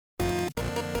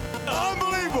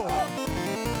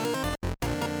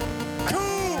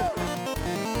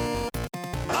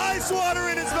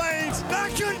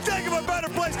couldn't think of a better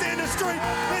place to end the street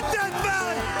in Death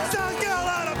Valley, South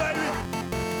Carolina, baby.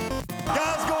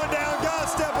 Guys going down,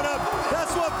 guys stepping up.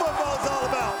 That's what football is all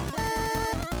about.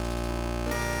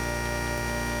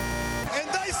 And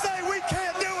they say we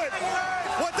can't do it.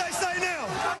 What they say now?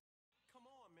 Come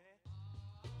on, man.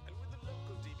 And with the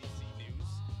local DBC news,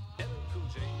 LL Cool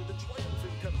J with a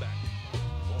triumphant comeback.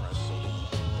 For a saloon.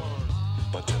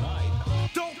 But tonight,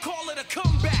 Don't call it a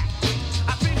comeback.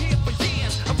 I've been here for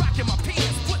years. I'm rocking my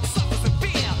pants, putting suckers in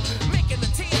fear, making the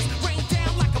tears rain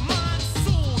down like a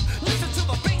monsoon. Listen to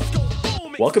the bass go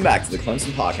boom. Welcome back to the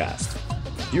Clemson Podcast.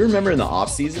 Do you remember in the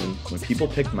offseason when people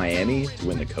picked Miami to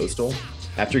win the Coastal?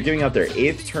 After giving up their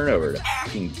 8th turnover to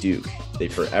fucking Duke, they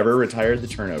forever retired the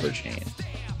turnover chain.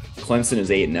 Clemson is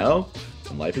 8-0,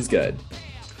 and life is good.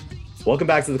 Welcome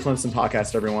back to the Clemson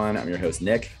Podcast, everyone. I'm your host,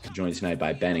 Nick, joined tonight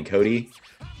by Ben and Cody.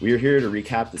 We are here to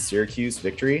recap the Syracuse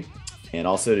victory and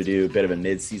also to do a bit of a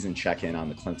mid-season check-in on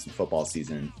the Clemson football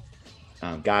season.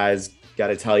 Guys, got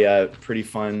to tell you, pretty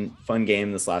fun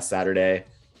game this last Saturday.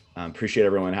 Appreciate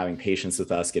everyone having patience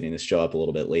with us, getting this show up a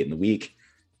little bit late in the week.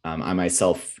 I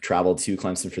myself traveled to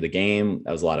Clemson for the game.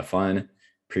 That was a lot of fun.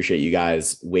 Appreciate you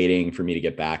guys waiting for me to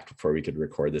get back before we could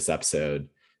record this episode.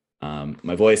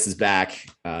 My voice is back.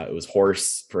 It was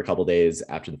hoarse for a couple days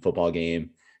after the football game.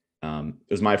 It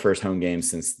was my first home game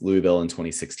since Louisville in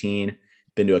 2016.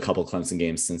 Been to a couple Clemson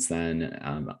games since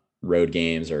then, road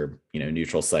games or,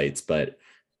 neutral sites, but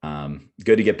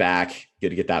good to get back,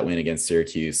 good to get that win against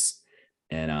Syracuse,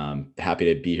 and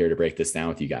happy to be here to break this down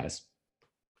with you guys.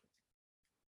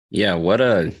 Yeah, what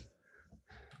a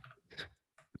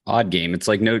odd game. It's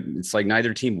like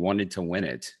neither team wanted to win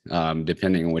it,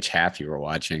 depending on which half you were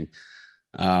watching.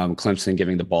 Clemson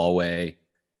giving the ball away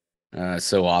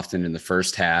so often in the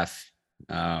first half,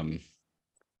 and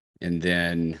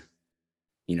then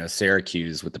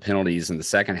Syracuse with the penalties in the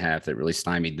second half that really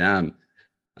stymied them.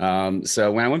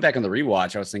 So when I went back on the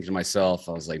rewatch, I was thinking to myself,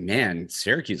 I was like, man,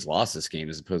 Syracuse lost this game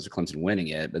as opposed to Clemson winning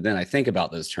it. But then I think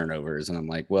about those turnovers and I'm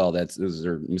like, well, those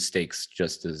are mistakes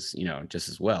just as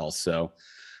well. So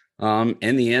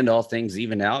in the end, all things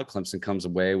even out, Clemson comes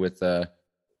away with a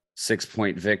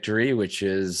 6-point victory, which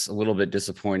is a little bit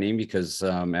disappointing because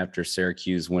after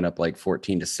Syracuse went up like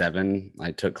 14-7,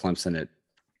 I took Clemson at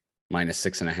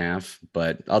 -6.5,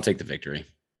 but I'll take the victory.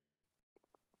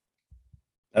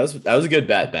 That was a good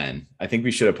bet, Ben. I think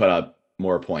we should have put up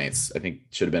more points. I think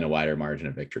should have been a wider margin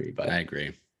of victory, but I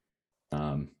agree.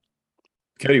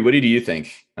 Cody, what do you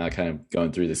think kind of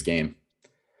going through this game?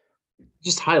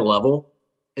 Just high level.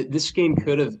 This game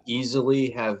could have easily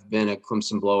have been a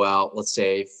Clemson blowout, let's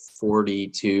say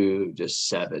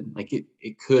 42-7. Like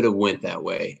it could have went that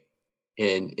way.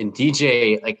 And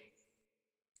DJ, like,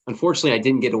 unfortunately, I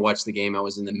didn't get to watch the game. I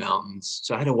was in the mountains,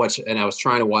 so I had to watch it, and I was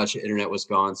trying to watch it. Internet was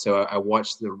gone, so I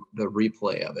watched the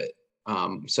replay of it.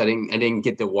 So I didn't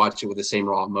get to watch it with the same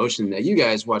raw emotion that you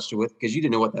guys watched it with because you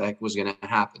didn't know what the heck was going to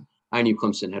happen. I knew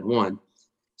Clemson had won.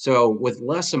 So with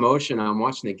less emotion, I'm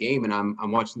watching the game, and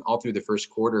I'm watching all through the first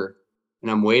quarter,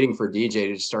 and I'm waiting for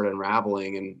DJ to start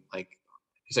unraveling, and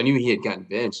because I knew he had gotten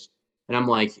benched, and I'm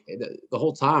like the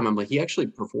whole time I'm like he actually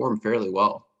performed fairly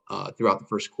well throughout the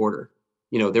first quarter.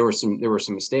 There were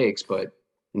some mistakes, but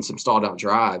and some stalled out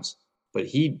drives, but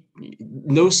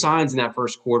no signs in that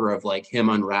first quarter of like him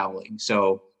unraveling.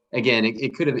 So again,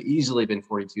 it could have easily been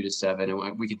 42-7,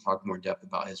 and we could talk more depth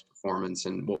about his performance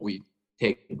and what we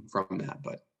take from that.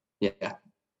 But yeah,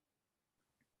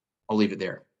 I'll leave it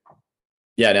there.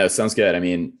 Yeah, no, sounds good. I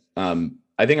mean,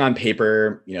 I think on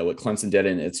paper, what Clemson did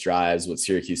in its drives, what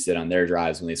Syracuse did on their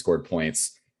drives when they scored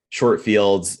points, short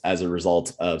fields as a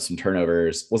result of some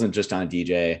turnovers, wasn't just on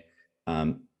DJ.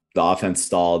 The offense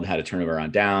stalled, had a turnover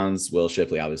on downs. Will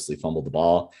Shipley obviously fumbled the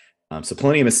ball. So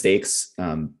plenty of mistakes.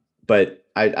 But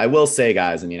I will say,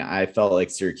 guys, I mean, I felt like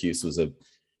Syracuse was a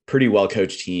pretty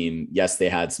well-coached team. Yes, they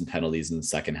had some penalties in the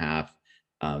second half.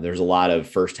 There's a lot of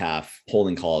first half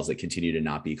holding calls that continue to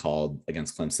not be called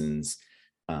against Clemson's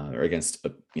or against,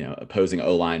 opposing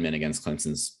O-linemen against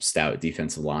Clemson's stout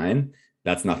defensive line.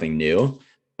 That's nothing new.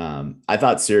 I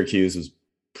thought Syracuse was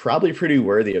probably pretty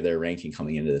worthy of their ranking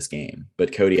coming into this game.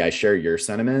 But Cody, I share your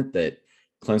sentiment that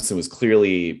Clemson was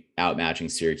clearly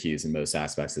outmatching Syracuse in most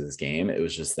aspects of this game. It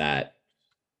was just that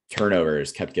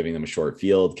turnovers kept giving them a short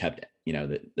field,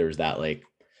 that there was that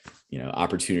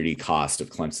opportunity cost of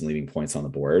Clemson leaving points on the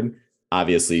board.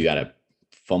 Obviously, you got a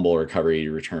fumble recovery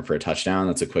return for a touchdown.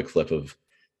 That's a quick flip of,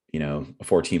 a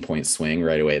 14-point swing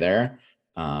right away there.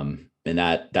 And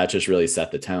that just really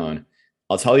set the tone.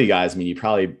 I'll tell you guys, I mean, you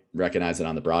probably recognize it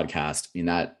on the broadcast. I mean,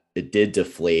 that it did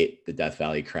deflate the Death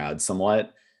Valley crowd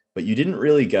somewhat. but you didn't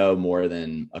really go more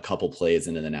than a couple plays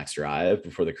into the next drive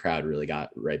before the crowd really got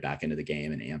right back into the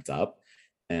game and amped up.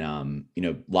 And,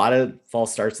 a lot of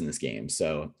false starts in this game.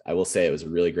 So I will say it was a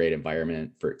really great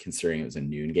environment for considering it was a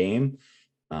noon game.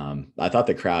 I thought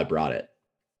the crowd brought it.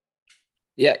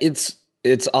 Yeah, it's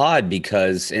odd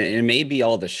because and it may be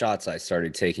all the shots I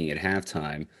started taking at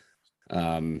halftime,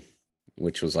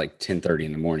 which was like 10:30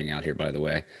 in the morning out here, by the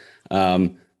way.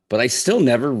 But I still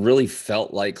never really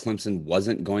felt like Clemson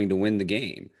wasn't going to win the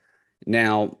game.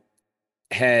 Now,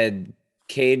 had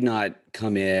Cade not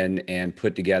come in and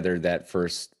put together that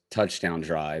first touchdown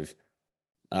drive,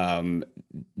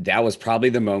 that was probably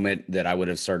the moment that I would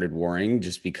have started worrying,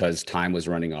 just because time was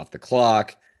running off the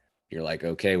clock. You're like,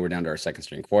 okay, we're down to our second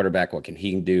string quarterback. What can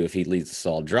he do if he leads a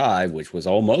stalled drive, which was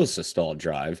almost a stalled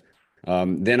drive?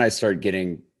 Then I start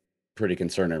getting pretty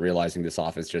concerned and realizing this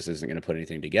offense just isn't going to put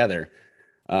anything together.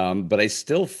 But I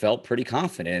still felt pretty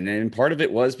confident. And part of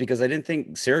it was because I didn't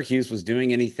think Syracuse was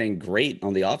doing anything great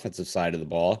on the offensive side of the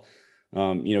ball.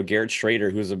 Garrett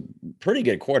Shrader, who's a pretty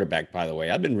good quarterback, by the way.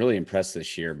 I've been really impressed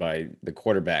this year by the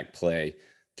quarterback play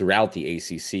throughout the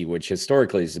ACC, which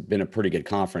historically has been a pretty good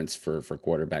conference for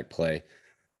quarterback play.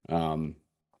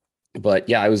 But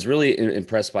yeah, I was really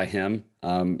impressed by him.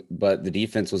 But the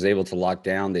defense was able to lock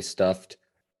down. They stuffed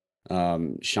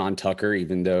Sean Tucker,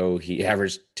 even though he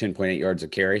averaged 10.8 yards a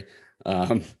carry.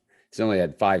 He's only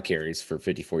had 5 carries for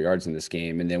 54 yards in this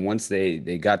game. And then once they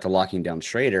got to locking down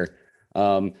Shrader,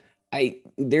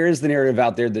 there is the narrative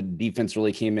out there that defense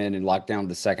really came in and locked down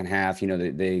the second half.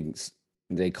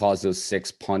 They caused those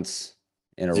 6 punts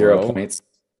in a 0 row. points.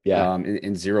 Yeah.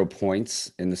 In 0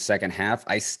 points in the second half.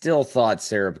 I still thought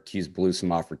Syracuse blew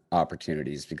some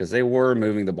opportunities because they were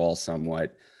moving the ball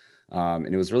somewhat.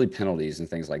 And it was really penalties and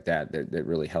things like that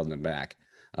really held them back.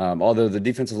 Although the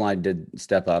defensive line did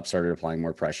step up, started applying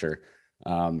more pressure.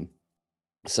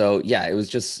 So yeah, it was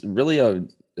just really a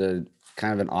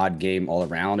kind of an odd game all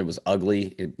around. It was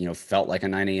ugly. It felt like a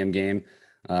 9 a.m. game.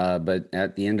 But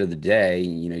at the end of the day,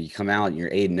 you come out and you're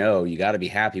 8-0. You got to be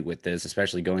happy with this,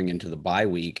 especially going into the bye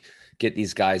week. Get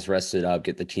these guys rested up,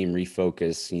 get the team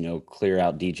refocused, clear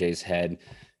out DJ's head,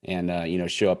 and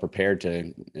show up prepared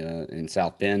to in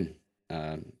South Bend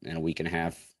in a week and a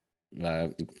half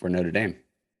for Notre Dame.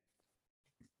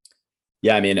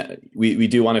 Yeah, I mean, we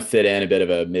do want to fit in a bit of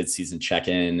a mid-season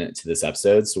check-in to this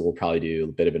episode, so we'll probably do a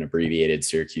bit of an abbreviated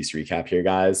Syracuse recap here,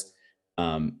 guys.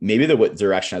 Maybe the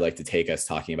direction I'd like to take us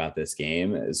talking about this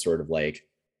game is sort of like,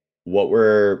 what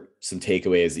were some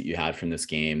takeaways that you had from this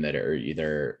game that are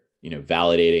either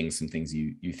validating some things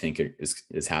you think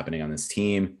is happening on this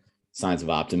team, signs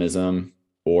of optimism,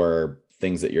 or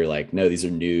things that you're like, no, these are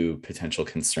new potential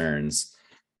concerns.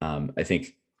 I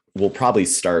think we'll probably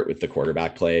start with the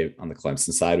quarterback play on the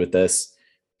Clemson side with this.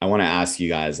 I want to ask you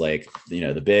guys,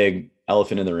 the big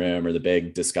elephant in the room, or the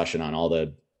big discussion on all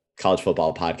the college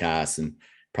football podcasts and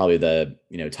probably the,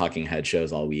 talking head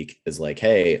shows all week is like,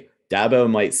 hey, Dabo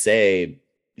might say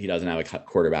he doesn't have a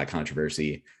quarterback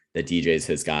controversy, that DJ's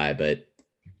his guy, but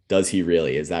does he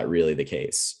really? Is that really the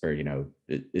case? Or,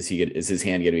 is his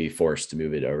hand going to be forced to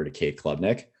move it over to Cade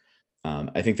Klubnik?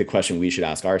 I think the question we should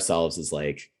ask ourselves is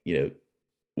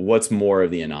what's more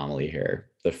of the anomaly here?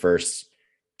 The first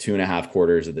 2.5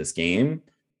 quarters of this game,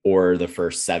 or the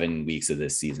first 7 weeks of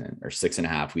this season, or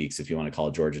 6.5 weeks, if you want to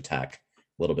call Georgia Tech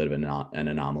a little bit of an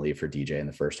anomaly for DJ in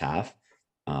the first half.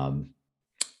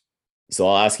 So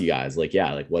I'll ask you guys,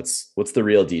 what's the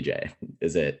real DJ?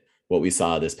 Is it what we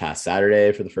saw this past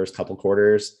Saturday for the first couple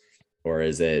quarters, or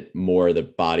is it more the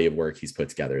body of work he's put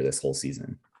together this whole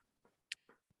season?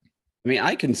 I mean,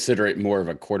 I consider it more of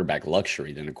a quarterback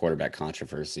luxury than a quarterback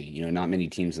controversy. Not many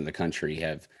teams in the country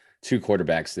have 2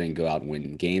 quarterbacks they can go out and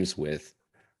win games with.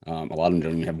 A lot of them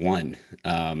don't even have one.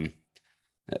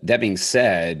 That being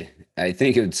said, I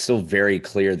think it's still very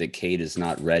clear that Cade is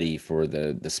not ready for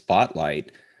the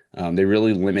spotlight. They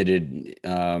really limited,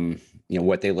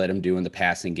 what they let him do in the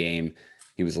passing game.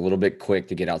 He was a little bit quick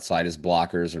to get outside his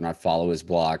blockers or not follow his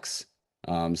blocks.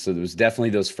 So there was definitely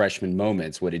those freshman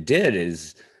moments. What it did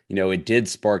is, it did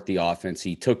spark the offense.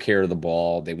 He took care of the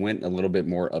ball. They went a little bit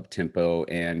more up tempo,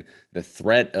 and the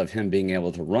threat of him being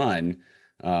able to run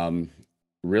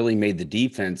really made the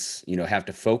defense, have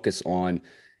to focus on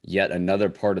yet another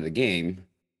part of the game,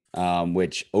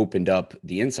 which opened up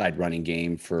the inside running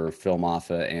game for Phil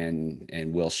Maffa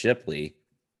and Will Shipley.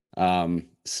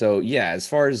 So yeah, as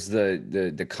far as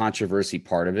the controversy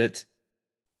part of it,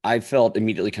 I felt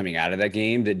immediately coming out of that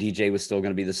game that DJ was still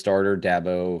going to be the starter.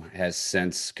 Dabo has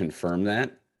since confirmed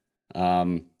that.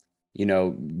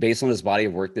 Based on his body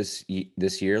of work this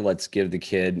year, let's give the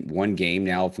kid one game.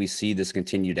 Now, if we see this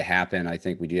continue to happen, I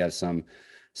think we do have some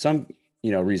some,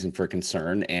 reason for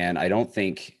concern. And I don't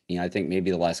think, I think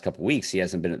maybe the last couple of weeks he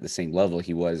hasn't been at the same level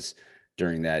he was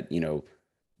during that,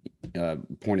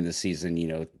 point in the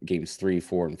season, games 3,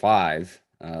 4, and 5.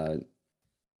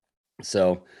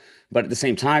 But at the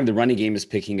same time, the running game is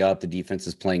picking up, the defense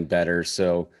is playing better.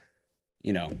 So,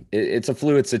 it's a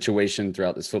fluid situation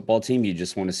throughout this football team. You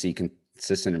just want to see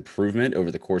consistent improvement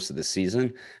over the course of the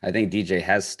season. I think DJ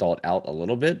has stalled out a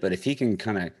little bit, but if he can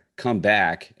kind of come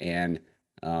back and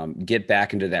get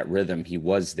back into that rhythm he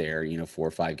was there, 4 or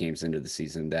 5 games into the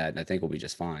season, that I think will be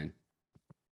just fine.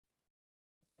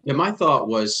 Yeah, my thought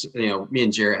was, me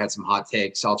and Jarrett had some hot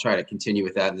takes. I'll try to continue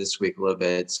with that this week a little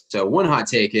bit. So one hot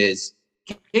take is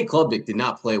Cade Klubnik did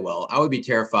not play well. I would be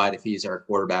terrified if he's our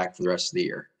quarterback for the rest of the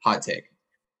year. Hot take.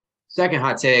 Second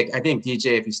hot take, I think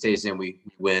DJ, if he stays in, we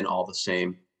win all the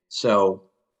same. So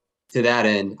to that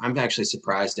end, I'm actually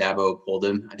surprised Dabo pulled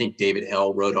him. I think David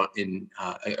Hale wrote in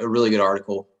a really good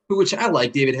article, which I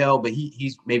like David Hale, but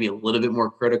he's maybe a little bit more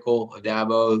critical of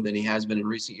Dabo than he has been in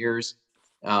recent years.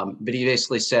 But he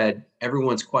basically said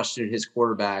everyone's questioned his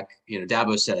quarterback.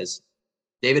 Dabo says,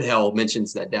 David Hale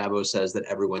mentions that Dabo says that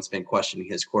everyone's been questioning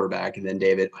his quarterback. And then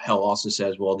David Hale also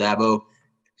says, well, Dabo,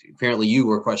 apparently you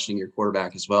were questioning your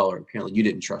quarterback as well, or apparently you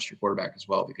didn't trust your quarterback as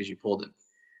well because you pulled him.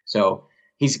 So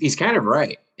he's kind of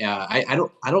right. Yeah, I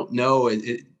don't know.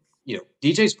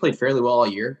 DJ's played fairly well all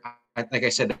year. Like I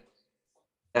said,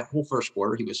 that whole first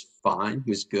quarter, he was fine. He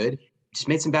was good. He just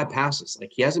made some bad passes.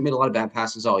 Like, he hasn't made a lot of bad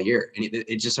passes all year. And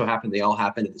it just so happened they all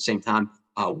happened at the same time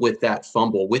with that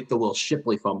fumble, with the Will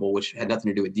Shipley fumble, which had nothing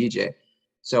to do with DJ.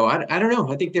 So I don't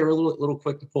know. I think they were a little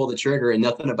quick to pull the trigger, and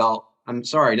nothing about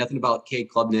Cade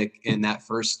Klubnik in that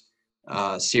first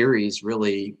series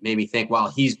really made me think, wow,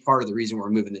 he's part of the reason we're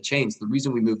moving the chains. The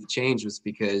reason we moved the chains was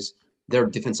because their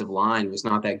defensive line was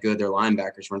not that good. Their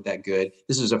linebackers weren't that good.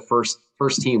 This was a first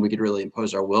team we could really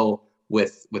impose our will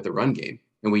with the run game.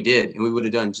 And we did. And we would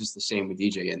have done just the same with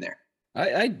DJ in there.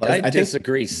 I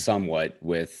disagree somewhat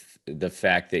with the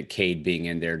fact that Cade being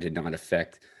in there did not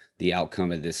affect the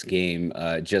outcome of this game,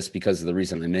 just because of the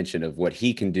reason I mentioned of what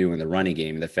he can do in the running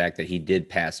game, and the fact that he did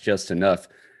pass just enough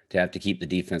to have to keep the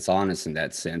defense honest in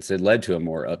that sense. It led to a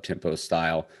more up-tempo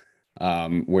style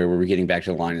where we were getting back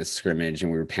to the line of scrimmage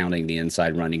and we were pounding the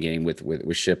inside running game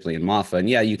with Shipley and Maffa. And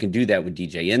yeah, you can do that with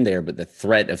DJ in there, but the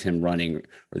threat of him running,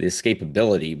 or the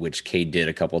escapability, which Cade did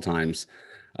a couple times,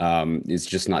 is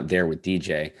just not there with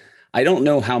DJ. I don't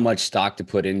know how much stock to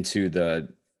put into the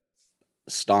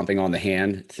stomping on the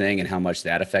hand thing and how much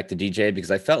that affected DJ,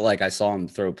 because I felt like I saw him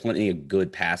throw plenty of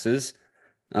good passes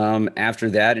after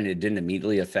that, and it didn't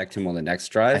immediately affect him on the next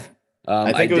drive.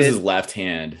 I think it was his left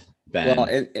hand, Ben.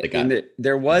 Well,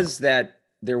 there was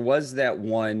that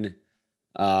one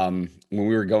when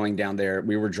we were going down there,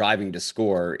 we were driving to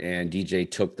score, and DJ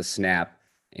took the snap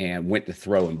and went to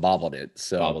throw and bobbled it.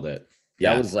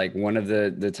 Yeah. That was like one of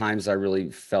the times I really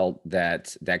felt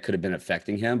that could have been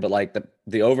affecting him. But like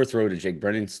the overthrow to Jake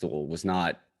Brennenstool was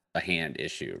not a hand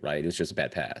issue, right? It was just a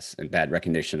bad pass and bad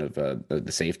recognition of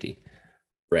the safety.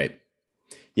 Right.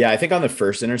 Yeah, I think on the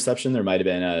first interception, there might have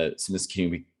been some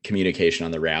miscommunication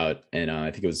on the route. And I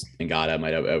think it was Ngata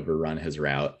might have overrun his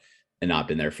route and not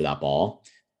been there for that ball.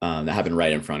 That happened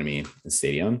right in front of me in the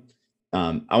stadium.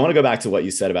 I want to go back to what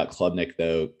you said about Klubnik,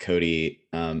 though, Cody.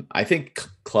 I think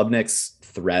Klubnik's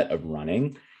threat of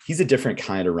running, he's a different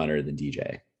kind of runner than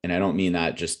DJ. And I don't mean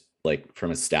that just like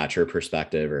from a stature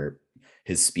perspective or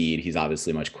his speed. He's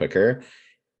obviously much quicker.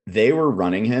 They were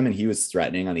running him and he was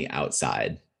threatening on the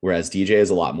outside, whereas DJ is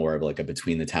a lot more of like a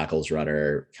between the tackles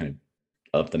runner, kind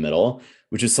of up the middle,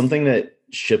 which is something that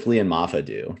Shipley and Maffa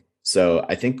do. So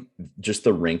I think just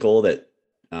the wrinkle that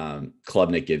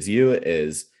Klubnik gives you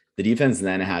is the defense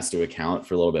then has to account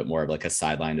for a little bit more of like a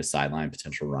sideline to sideline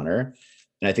potential runner.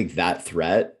 And I think that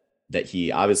threat that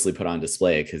he obviously put on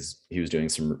display, because he was doing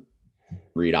some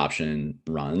read option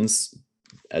runs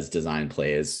as design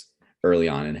plays early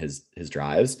on in his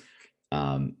drives.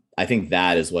 I think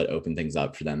that is what opened things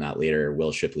up for them that later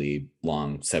Will Shipley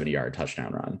long 70-yard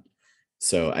touchdown run.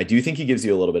 So I do think he gives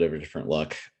you a little bit of a different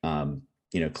look.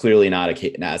 Clearly not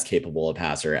as capable a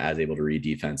passer, as able to read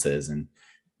defenses and,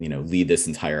 lead this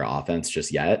entire offense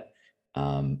just yet.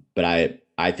 But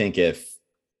I think if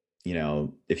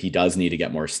he does need to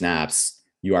get more snaps,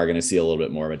 you are going to see a little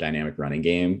bit more of a dynamic running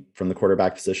game from the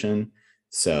quarterback position.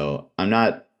 So I'm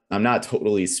not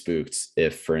totally spooked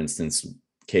if, for instance,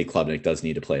 Cade Klubnik does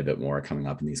need to play a bit more coming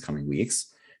up in these coming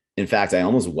weeks. In fact, I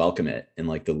almost welcome it in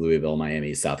like the Louisville,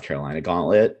 Miami, South Carolina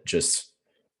gauntlet, just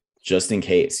in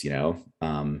case,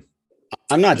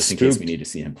 I'm not just in case we spooked. need to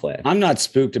see him play. I'm not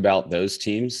spooked about those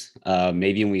teams.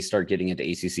 Maybe when we start getting into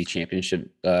ACC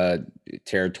championship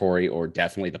territory, or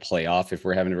definitely the playoff, if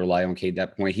we're having to rely on Cade at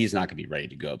that point, he's not going to be ready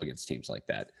to go up against teams like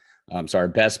that. So our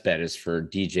best bet is for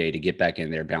DJ to get back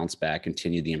in there, bounce back,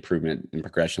 continue the improvement and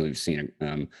progression we've seen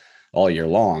all year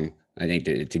long. I think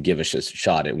to give us a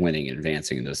shot at winning and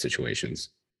advancing in those situations.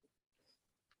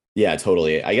 Yeah,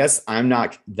 totally. I guess I'm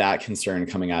not that concerned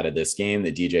coming out of this game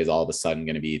that DJ is all of a sudden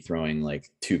going to be throwing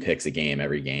like 2 picks a game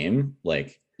every game.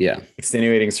 Like, yeah,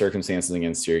 extenuating circumstances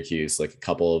against Syracuse, like a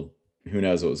couple of who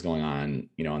knows what was going on,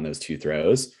 on those 2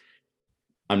 throws.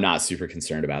 I'm not super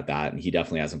concerned about that. And he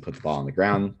definitely hasn't put the ball on the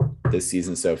ground this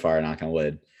season so far, knock on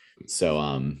wood.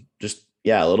 So just,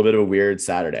 yeah, a little bit of a weird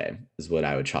Saturday is what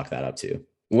I would chalk that up to.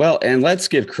 Well, and let's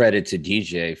give credit to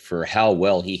DJ for how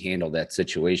well he handled that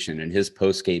situation, and his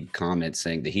post-game comment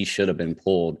saying that he should have been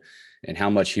pulled, and how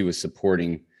much he was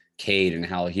supporting Cade, and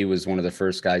how he was one of the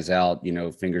first guys out,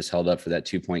 fingers held up for that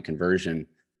 2-point conversion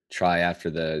try after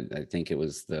I think it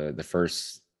was the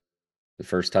first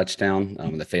touchdown,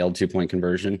 the failed 2-point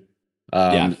conversion.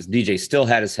 DJ still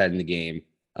had his head in the game.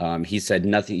 He said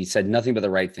nothing. He said nothing but the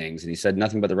right things, and he said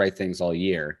nothing but the right things all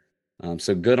year.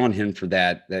 So good on him for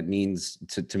that. That means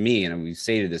to me, and we've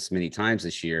stated this many times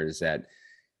this year, is that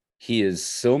he is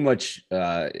so much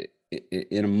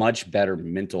in a much better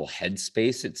mental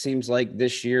headspace, it seems like,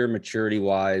 this year, maturity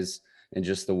wise, and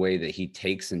just the way that he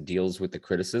takes and deals with the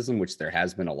criticism, which there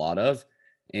has been a lot of.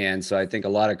 And so I think a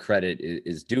lot of credit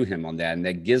is due him on that. And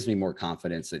that gives me more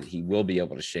confidence that he will be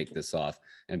able to shake this off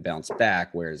and bounce back.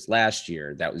 Whereas last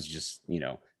year, that was just,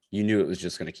 you knew it was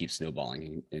just going to keep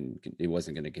snowballing, and it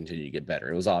wasn't going to continue to get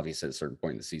better. It was obvious at a certain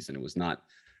point in the season, it was not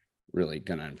really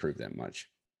going to improve that much.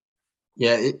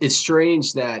 Yeah, it's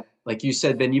strange that, like you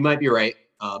said, Ben, you might be right.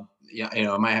 I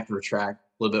might have to retract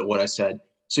a little bit what I said.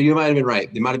 So you might have been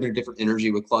right. There might have been a different energy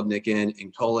with Klubnik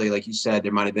and Tole. Like you said,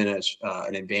 there might have been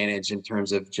an advantage in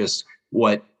terms of just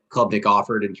what Klubnik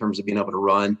offered in terms of being able to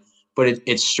run. But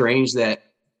it's strange that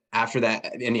after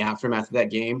that, in the aftermath of that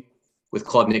game, with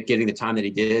Klubnik getting the time that he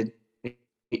did,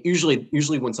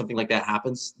 usually when something like that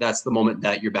happens, that's the moment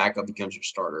that your backup becomes your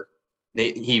starter.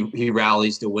 He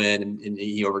rallies to win, and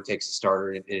he overtakes the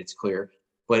starter, and it's clear.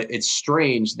 But it's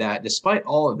strange that despite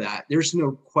all of that, there's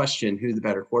no question who the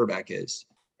better quarterback is.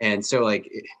 And so, I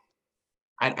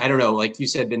don't know, like you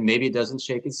said, Ben, maybe it doesn't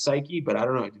shake his psyche, but I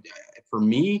don't know. For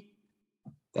me,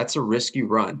 that's a risky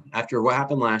run. After what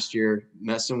happened last year,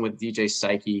 messing with DJ's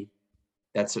psyche,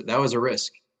 that was a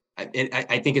risk.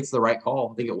 I think it's the right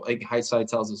call. I think hindsight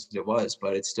tells us it was,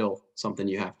 but it's still something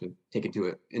you have to take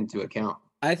into account.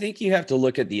 I think you have to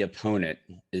look at the opponent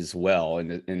as well,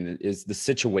 and is the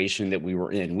situation that we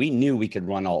were in. We knew we could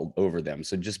run all over them,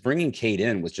 so just bringing Cade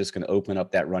in was just going to open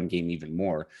up that run game even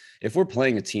more. If we're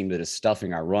playing a team that is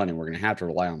stuffing our run and we're going to have to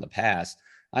rely on the pass,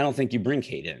 I don't think you bring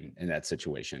Cade in that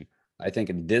situation. I think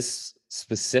in this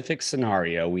specific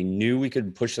scenario, we knew we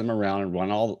could push them around and run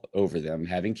all over them.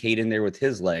 Having Cade in there with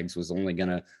his legs was only going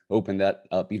to open that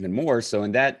up even more. So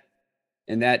in that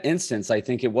instance, I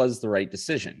think it was the right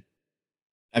decision.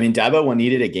 I mean, Dabo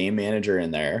needed a game manager in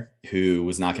there who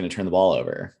was not going to turn the ball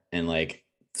over, and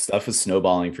stuff was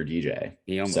snowballing for DJ.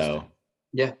 Yeah. So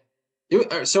if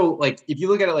you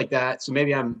look at it like that, so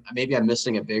maybe I'm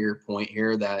missing a bigger point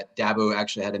here, that Dabo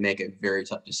actually had to make a very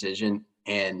tough decision,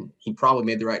 and he probably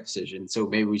made the right decision. So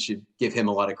maybe we should give him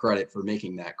a lot of credit for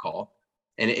making that call.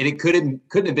 And it couldn't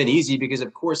have been easy, because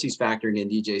of course he's factoring in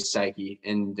DJ's psyche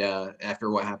and after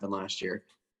what happened last year.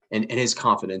 And his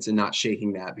confidence and not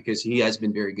shaking that, because he has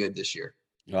been very good this year.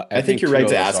 I think you're right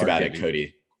to ask about it,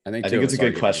 Cody. I think it's a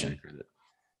good question.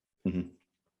 Mm-hmm.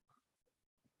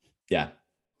 Yeah.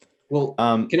 Well,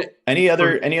 any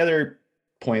other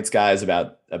points, guys,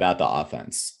 about the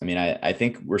offense? I mean, I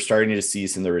think we're starting to see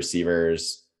some of the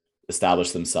receivers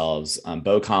establish themselves.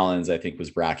 Bo Collins, I think, was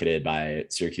bracketed by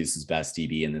Syracuse's best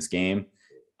DB in this game.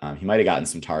 He might have gotten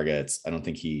some targets. I don't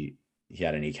think he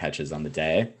had any catches on the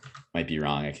day. Might be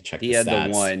wrong. I can check the stats.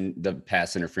 He had the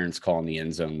pass interference call in the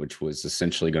end zone, which was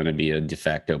essentially going to be a de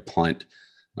facto punt,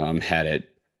 had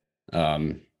it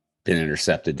been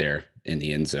intercepted there in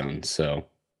the end zone. So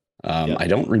I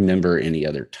don't remember any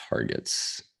other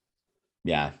targets.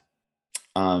 Yeah.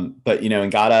 But,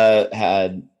 Ngata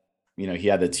had, he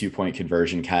had the 2-point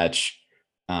conversion catch.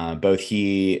 Both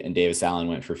he and Davis Allen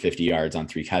went for 50 yards on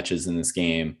 3 catches in this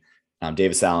game.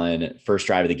 Davis Allen, first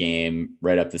drive of the game,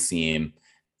 right up the seam.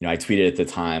 I tweeted at the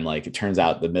time, it turns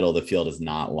out the middle of the field is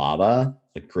not lava.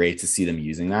 Great to see them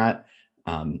using that.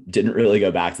 Didn't really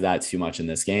go back to that too much in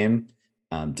this game.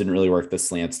 Didn't really work the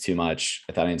slants too much.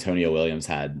 I thought Antonio Williams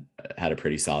had a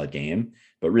pretty solid game.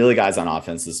 But really, guys, on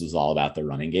offense, this was all about the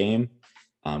running game.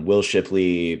 Will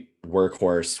Shipley,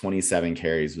 workhorse, 27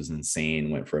 carries was insane,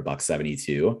 went for a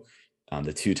 $172.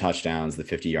 The 2 touchdowns, the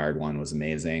 50-yard one was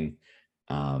amazing.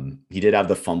 He did have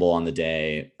the fumble on the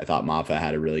day. I thought Maffa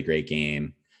had a really great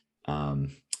game.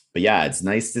 But yeah, it's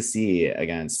nice to see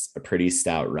against a pretty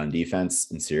stout run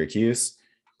defense in Syracuse,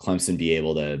 Clemson be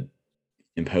able to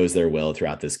impose their will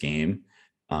throughout this game.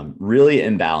 Really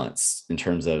imbalanced in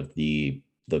terms of the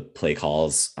play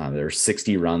calls. There were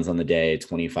 60 runs on the day,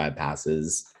 25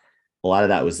 passes. A lot of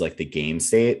that was like the game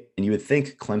state. And you would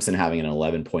think Clemson having an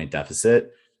 11-point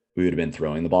deficit, we would have been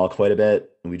throwing the ball quite a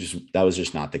bit. And that was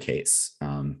just not the case.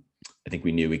 I think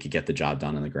we knew we could get the job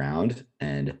done on the ground,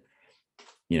 and,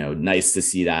 nice to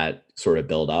see that sort of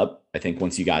build up. I think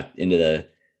once you got into the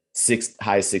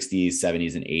high 60s,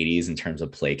 70s, and 80s in terms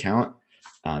of play count,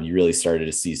 you really started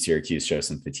to see Syracuse show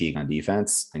some fatigue on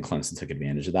defense, and Clemson took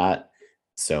advantage of that.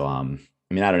 So, I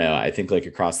don't know. I think like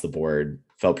across the board,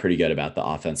 felt pretty good about the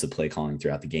offensive play calling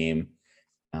throughout the game.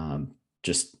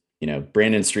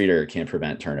 Brandon Streeter can't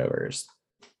prevent turnovers.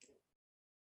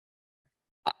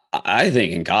 I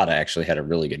think Ngata actually had a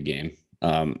really good game.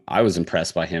 I was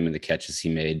impressed by him and the catches he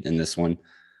made in this one,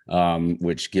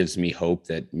 which gives me hope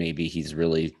that maybe he's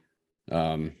really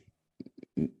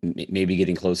maybe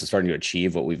getting close to starting to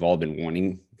achieve what we've all been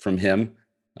wanting from him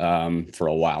for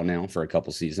a while now, for a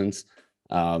couple seasons.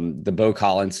 The Bo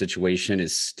Collins situation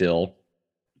is still,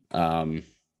 it's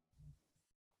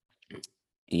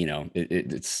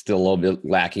still a little bit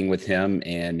lacking with him,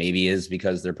 and maybe is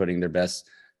because they're putting their best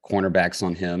cornerbacks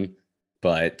on him.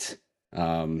 But,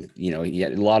 he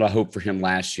had a lot of hope for him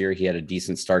last year. He had a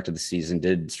decent start to the season,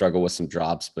 did struggle with some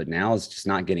drops, but now it's just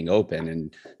not getting open,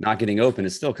 and not getting open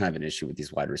is still kind of an issue with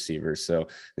these wide receivers. So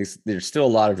there's still a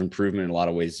lot of improvement and a lot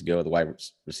of ways to go at the wide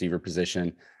receiver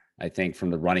position. I think from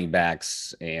the running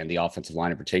backs and the offensive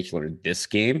line in particular in this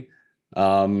game,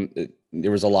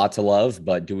 there was a lot to love,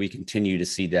 but do we continue to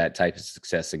see that type of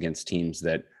success against teams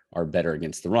that are better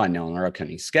against the run? Now, in our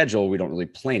upcoming schedule, we don't really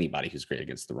play anybody who's great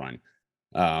against the run.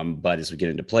 But as we get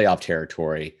into playoff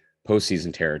territory,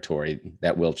 postseason territory,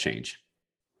 that will change.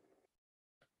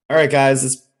 All right, guys,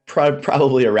 it's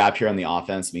probably a wrap here on the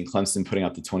offense. Clemson putting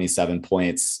up the 27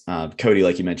 points. Cody,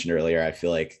 like you mentioned earlier, I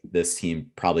feel like this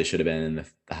team probably should have been in the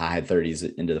high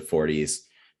 30s into the 40s,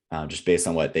 just based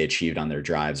on what they achieved on their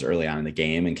drives early on in the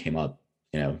game and came up,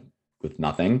 with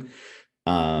nothing.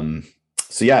 So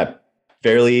yeah,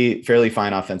 fairly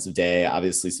fine offensive day.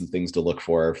 Obviously some things to look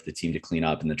for the team to clean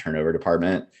up in the turnover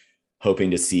department.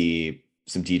 Hoping to see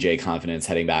some DJ confidence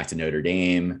heading back to Notre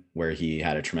Dame, where he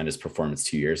had a tremendous performance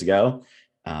 2 years ago.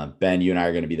 Ben, you and I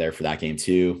are going to be there for that game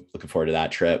too. Looking forward to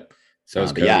that trip. So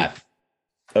but yeah.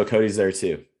 Oh, Cody's there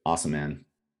too. Awesome, man.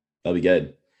 That'll be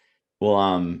good.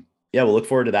 Well, yeah, we'll look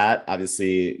forward to that.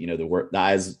 Obviously, the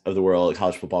eyes of the world,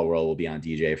 college football world, will be on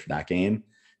DJ for that game.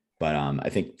 But I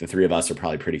think the three of us are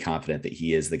probably pretty confident that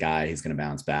he is the guy. He's going to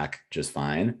bounce back just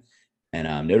fine.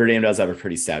 And Notre Dame does have a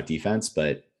pretty stout defense,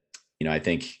 but I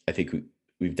think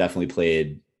we've definitely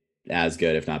played as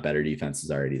good, if not better,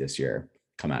 defenses already this year.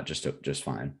 Come out just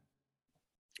fine.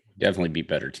 Definitely beat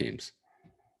better teams.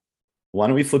 Why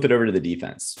don't we flip it over to the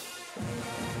defense?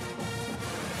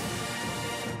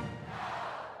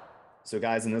 So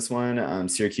guys, in this one,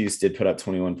 Syracuse did put up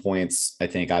 21 points. I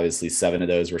think obviously 7 of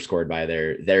those were scored by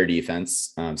their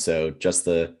defense. So just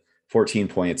the 14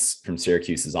 points from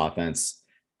Syracuse's offense.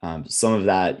 Some of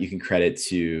that you can credit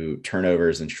to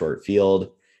turnovers and short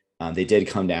field. They did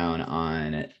come down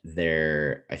on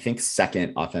their, I think,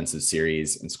 second offensive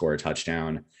series and score a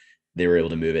touchdown. They were able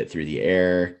to move it through the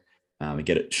air and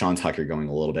get Sean Tucker going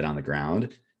a little bit on the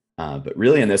ground. But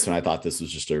really in this one, I thought this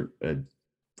was just a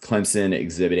Clemson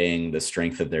exhibiting the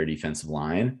strength of their defensive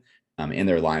line and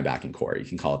their linebacking core. You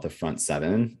can call it the front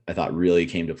seven. I thought really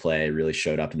came to play, really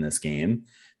showed up in this game,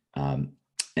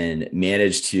 and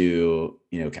managed to,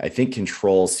 I think,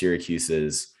 control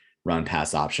Syracuse's run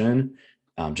pass option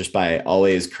just by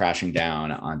always crashing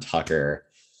down on Tucker.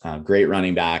 Great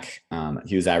running back.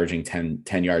 He was averaging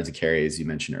 10 yards a carry, as you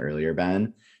mentioned earlier,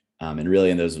 Ben. And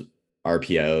really in those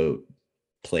RPO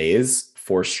plays,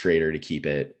 forced Schrader to keep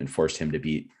it and forced him to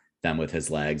beat them with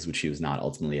his legs, which he was not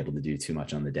ultimately able to do too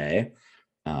much on the day.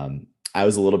 I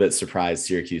was a little bit surprised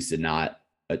Syracuse did not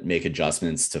make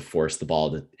adjustments to force the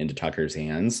ball into Tucker's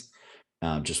hands,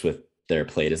 just with their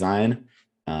play design.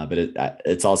 But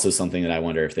it's also something that I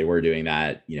wonder, if they were doing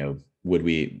that, would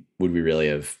we really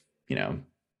have,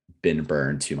 been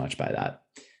burned too much by that?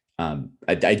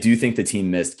 I do think the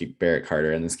team missed Barrett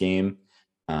Carter in this game.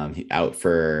 He out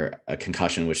for a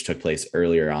concussion, which took place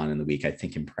earlier on in the week, I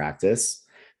think in practice.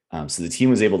 So the team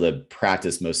was able to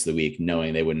practice most of the week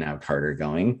knowing they wouldn't have Carter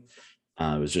going.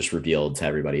 It was just revealed to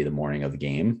everybody the morning of the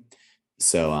game.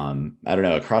 So I don't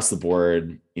know, across the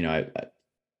board,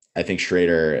 I think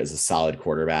Schrader is a solid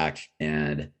quarterback.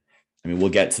 And I mean, we'll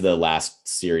get to the last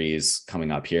series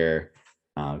coming up here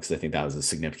because I think that was a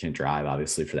significant drive,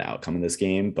 obviously, for the outcome of this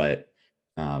game. But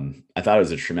I thought it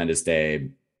was a tremendous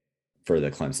day for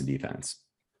the Clemson defense.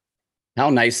 How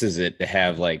nice is it to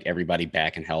have like everybody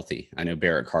back and healthy? I know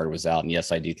Barrett Carter was out, and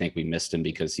yes, I do think we missed him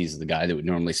because he's the guy that would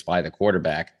normally spy the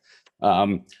quarterback.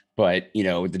 But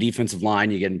the defensive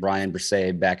line, you're getting Brian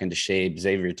Brisset back into shape.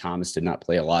 Xavier Thomas did not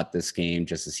play a lot this game,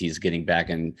 just as he's getting back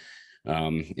into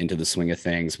the swing of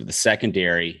things. But the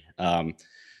secondary,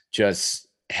 just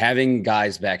having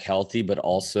guys back healthy, but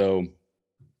also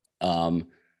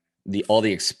all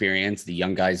the experience the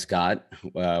young guys got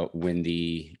when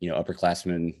the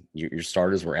upperclassmen, your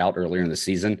starters, were out earlier in the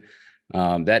season.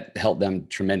 That helped them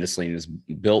tremendously and has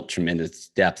built tremendous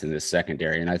depth in this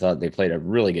secondary. And I thought they played a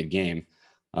really good game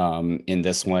in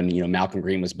this one. Malcolm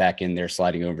Green was back in there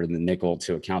sliding over the nickel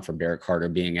to account for Barrett Carter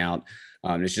being out.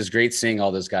 It's just great seeing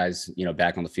all those guys,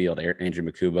 back on the field. Andrew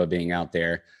Makuba being out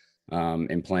there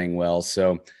and playing well.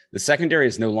 So the secondary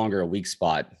is no longer a weak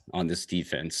spot on this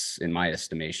defense, in my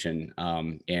estimation.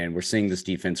 And we're seeing this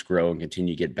defense grow and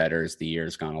continue to get better as the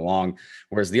year's gone along.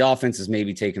 Whereas the offense has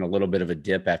maybe taken a little bit of a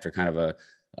dip after kind of a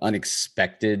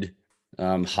unexpected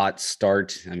hot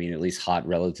start. I mean, at least hot,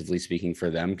 relatively speaking, for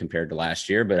them compared to last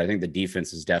year. But I think the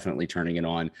defense is definitely turning it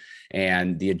on.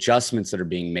 And the adjustments that are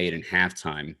being made in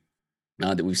halftime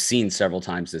that we've seen several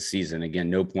times this season, again,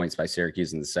 no points by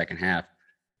Syracuse in the second half.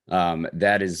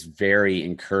 That is very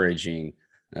encouraging,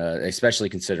 especially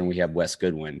considering we have Wes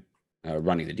Goodwin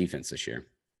running the defense this year.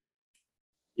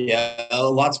 Yeah, a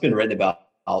lot's been written about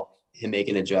him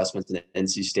making adjustments in the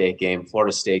NC State game,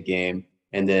 Florida State game,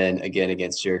 and then again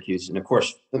against Syracuse. And of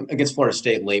course, against Florida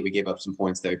State late, we gave up some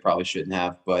points that we probably shouldn't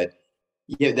have. But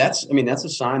yeah, that's a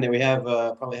sign that we have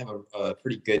probably have a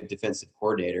pretty good defensive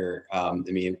coordinator. I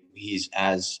mean, he's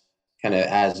as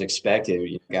expected,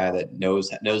 a guy that knows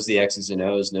the X's and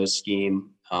O's, knows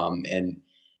scheme, and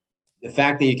the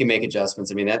fact that you can make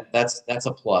adjustments. I mean, that's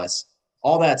a plus.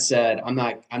 All that said, I'm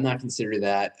not considering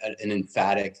that an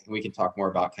emphatic. We can talk more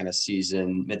about kind of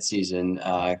mid-season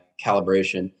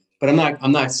calibration, but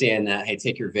I'm not saying that, hey,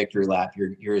 take your victory lap,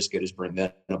 you're as good as Brent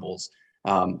Venables.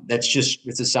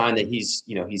 It's a sign that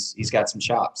he's got some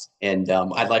chops, and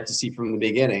I'd like to see from the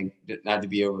beginning, not to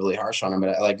be overly harsh on him, but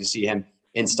I'd like to see him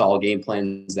install game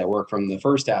plans that work from the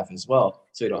first half as well,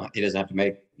 so he doesn't have to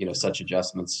make such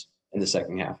adjustments in the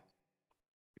second half.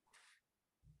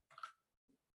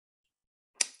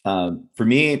 For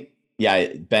me,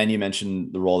 yeah, Ben, you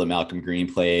mentioned the role that Malcolm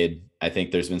Green played. I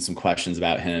think there's been some questions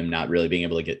about him not really being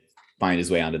able to find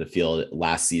his way onto the field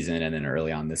last season and then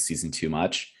early on this season too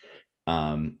much.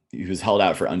 He was held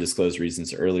out for undisclosed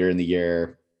reasons earlier in the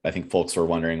year. I think folks were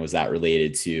wondering, was that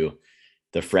related to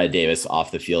the Fred Davis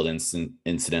off the field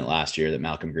incident last year that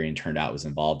Malcolm Green turned out was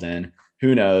involved in?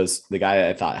 Who knows? The guy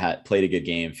I thought had played a good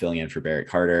game filling in for Barrett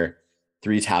Carter,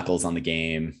 3 tackles on the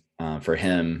game for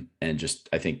him. And just,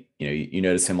 I think, you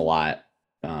notice him a lot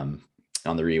on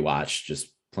the rewatch, just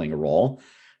playing a role.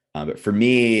 But for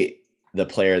me, the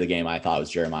player of the game I thought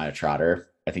was Jeremiah Trotter.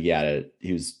 I think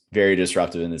he was very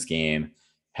disruptive in this game.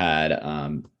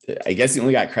 I guess he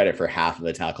only got credit for half of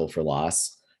the tackle for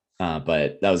loss.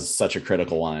 But that was such a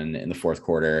critical one in the fourth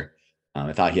quarter.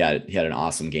 I thought he had an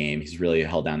awesome game. He's really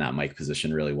held down that Mike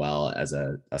position really well as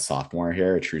a sophomore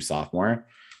here, a true sophomore.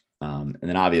 And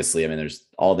then obviously, I mean, there's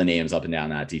all the names up and down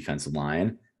that defensive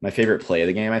line. My favorite play of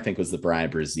the game, I think, was the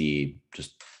Brian Brzee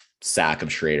just sack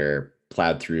of Schrader,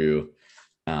 plowed through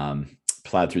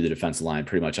the defensive line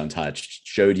pretty much untouched.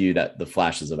 Showed you that the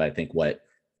flashes of, I think, what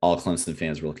all Clemson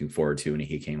fans were looking forward to when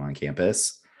he came on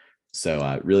campus.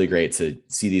 So really great to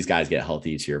see these guys get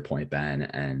healthy, to your point, Ben.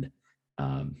 And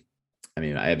I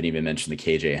mean, I haven't even mentioned the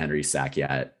KJ Henry sack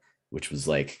yet, which was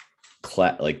like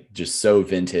just so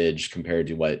vintage compared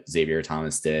to what Xavier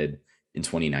Thomas did in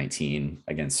 2019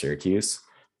 against Syracuse.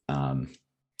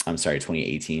 I'm sorry,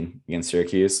 2018 against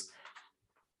Syracuse.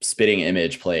 Spitting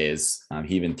image plays.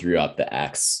 He even threw up the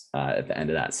X at the end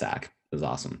of that sack. It was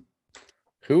awesome.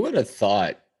 Who would have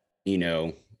thought,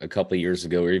 a couple of years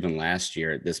ago or even last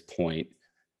year at this point,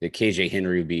 that KJ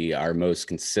Henry would be our most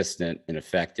consistent and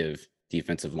effective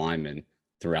defensive lineman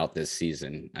throughout this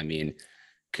season? I mean,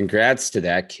 congrats to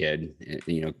that kid,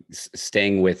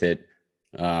 staying with it,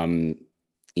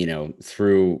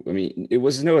 through, I mean, it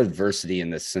was no adversity in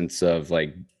the sense of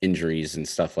like injuries and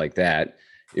stuff like that.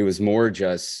 It was more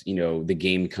just, the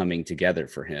game coming together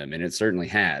for him. And it certainly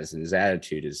has. And his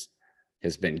attitude is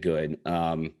has been good.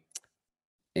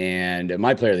 And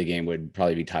my player of the game would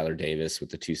probably be Tyler Davis with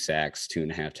the 2 sacks,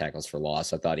 2.5 tackles for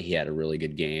loss. I thought he had a really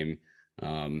good game.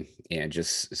 And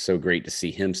just so great to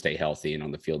see him stay healthy and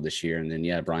on the field this year. And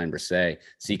then, Bryan Bresee,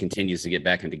 he continues to get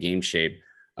back into game shape.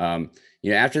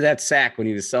 After that sack, when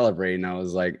he was celebrating, I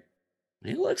was like,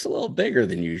 he looks a little bigger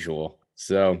than usual.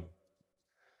 So,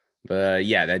 but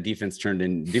that defensive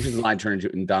line turned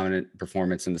into a dominant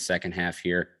performance in the second half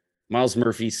here. Myles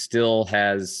Murphy still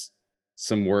has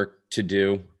some work to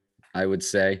do, I would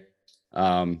say.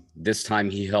 This time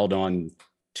he held on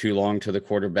too long to the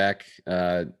quarterback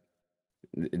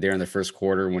there in the first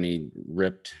quarter when he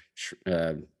ripped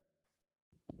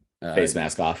face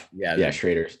mask off.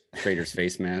 Schrader's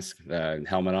face mask,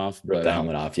 helmet off. Ripped the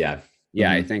helmet off. Yeah.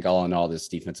 Yeah, I think all in all, this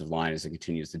defensive line, as it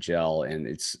continues to gel, and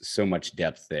it's so much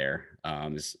depth there.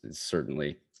 It's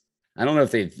certainly, I don't know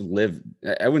if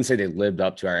I wouldn't say they lived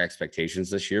up to our expectations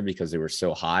this year because they were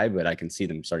so high, but I can see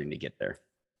them starting to get there.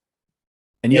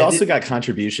 And you also got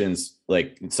contributions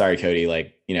sorry, Cody,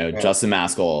 Justin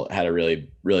Maskell had a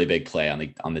really, really big play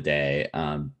on the day.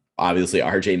 Obviously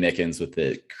RJ Mickens with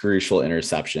the crucial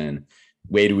interception.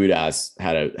 Wade Wudas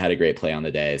had a great play on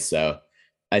the day. So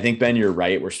I think, Ben, you're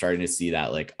right. We're starting to see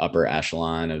that upper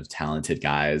echelon of talented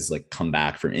guys come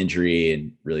back from injury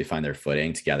and really find their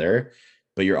footing together.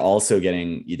 But you're also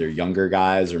getting either younger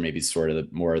guys or maybe sort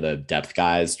of more of the depth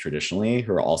guys traditionally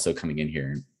who are also coming in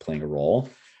here and playing a role.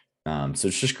 So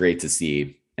it's just great to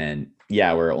see. And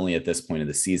we're only at this point of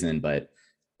the season, but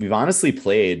we've honestly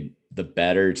played the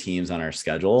better teams on our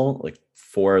schedule,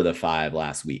 4 of the 5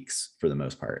 last weeks for the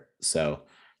most part. So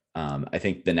I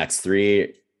think the next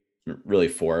 3, really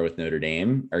 4 with Notre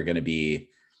Dame, are going to be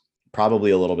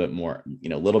probably a little bit more,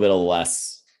 a little bit of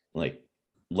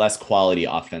less quality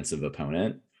offensive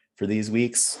opponent for these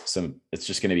weeks. So it's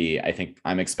just going to be, I think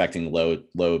I'm expecting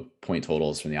low point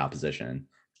totals from the opposition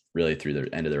really through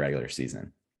the end of the regular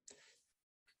season.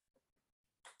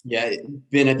 Yeah,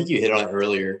 Ben, I think you hit on it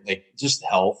earlier, just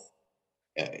health.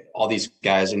 All these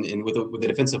guys and with the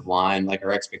defensive line,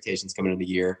 our expectations coming into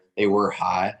the year, they were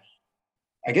high.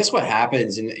 I guess what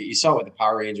happens, and you saw it with the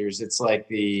Power Rangers, it's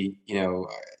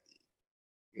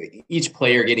each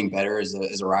player getting better is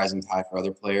a rising tide for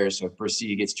other players. So if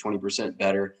Bresee gets 20%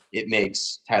 better, it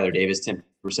makes Tyler Davis 10%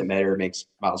 better, it makes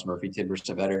Myles Murphy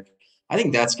 10% better. I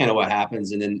think that's kind of what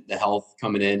happens. And then the health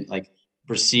coming in,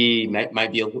 Bresee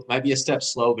might be a step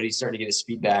slow, but he's starting to get his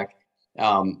speed back.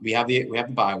 We have the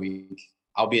bye week.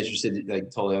 I'll be interested,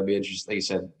 I'll be interested, like you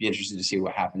said, be interested to see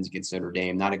what happens against Notre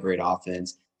Dame. Not a great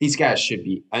offense. These guys should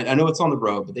be, I know it's on the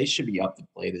road, but they should be up to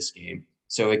play this game.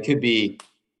 So it could be,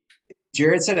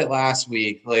 Jared said it last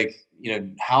week,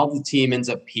 how the team ends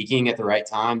up peaking at the right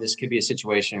time. This could be a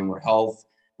situation where health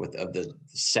of the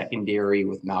secondary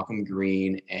with Malcolm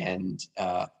Green and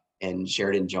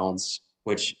Sheridan Jones,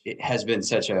 which it has been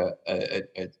such a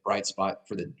bright spot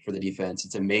for the defense.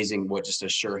 It's amazing what just a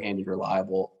sure-handed,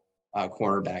 reliable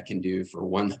cornerback can do for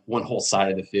one whole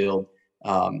side of the field.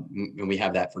 And we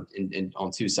have that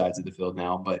on 2 sides of the field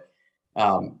now. But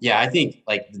I think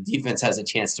the defense has a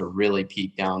chance to really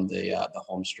peak down the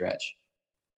home stretch.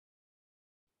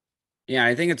 Yeah,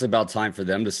 I think it's about time for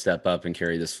them to step up and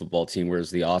carry this football team, whereas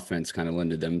the offense kind of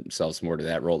lended themselves more to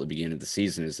that role at the beginning of the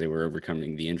season as they were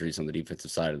overcoming the injuries on the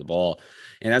defensive side of the ball.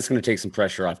 And that's going to take some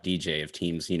pressure off DJ if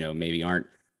teams, maybe aren't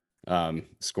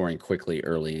scoring quickly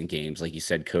early in games. Like you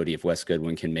said, Cody, if Wes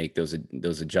Goodwin can make those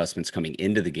adjustments coming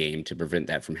into the game to prevent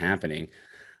that from happening.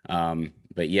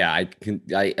 But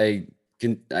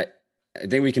I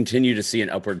think we continue to see an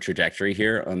upward trajectory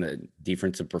here on the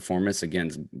defensive performance.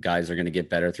 Again, guys are going to get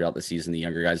better throughout the season. The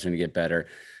younger guys are going to get better.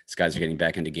 These guys are getting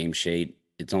back into game shape.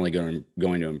 It's only going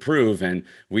to improve. And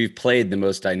we've played the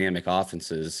most dynamic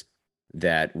offenses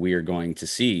that we are going to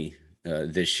see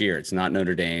this year. It's not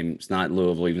Notre Dame. It's not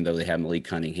Louisville, even though they have Malik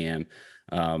Cunningham.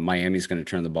 Miami's going to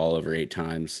turn the ball over 8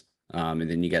 times. And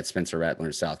then you got Spencer Rattler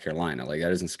in South Carolina. That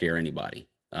doesn't scare anybody.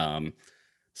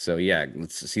 So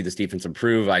let's see this defense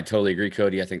improve. I totally agree,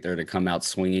 Cody. I think they're going to come out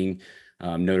swinging.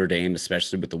 Notre Dame,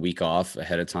 especially with the week off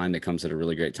ahead of time, that comes at a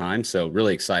really great time. So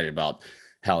really excited about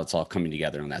how it's all coming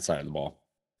together on that side of the ball.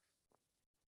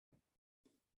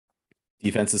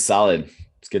 Defense is solid.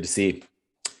 It's good to see.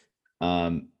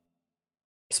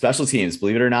 Special teams,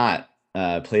 believe it or not,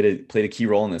 played a key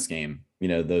role in this game.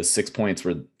 Those 6 points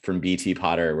were from BT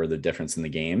Potter were the difference in the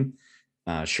game.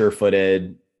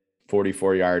 Sure-footed,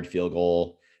 44-yard field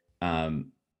goal.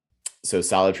 So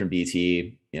solid from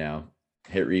BT,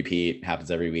 hit repeat, happens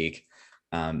every week.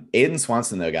 Aiden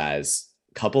Swanson, though, guys,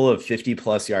 couple of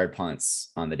 50-plus yard punts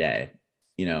on the day.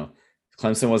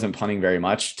 Clemson wasn't punting very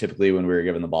much. Typically, when we were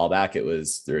given the ball back, it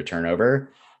was through a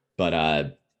turnover,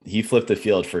 but he flipped the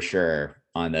field for sure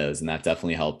on those, and that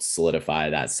definitely helped solidify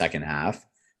that second half.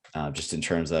 Just in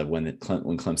terms of when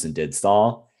Clemson did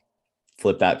stall,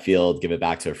 flip that field, give it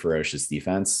back to a ferocious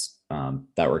defense.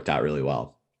 That worked out really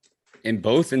well. And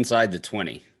both inside the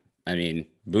 20. I mean,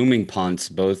 booming punts,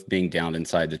 both being down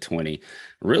inside the 20.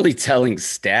 Really telling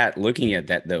stat looking at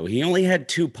that, though. He only had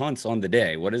 2 punts on the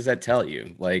day. What does that tell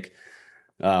you? Like,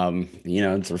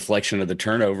 it's a reflection of the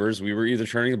turnovers. We were either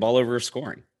turning the ball over or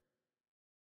scoring.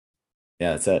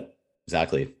 Yeah, that's it.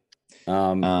 Exactly.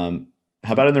 How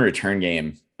about in the return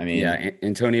game? I mean, yeah,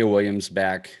 Antonio Williams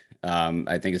back.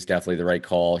 I think it's definitely the right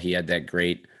call. He had that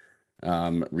great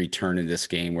return in this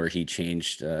game where he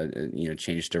changed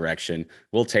direction.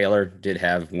 Will Taylor did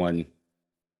have one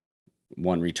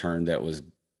return that was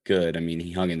good. I mean,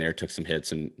 he hung in there, took some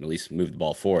hits, and at least moved the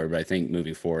ball forward. But I think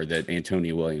moving forward, that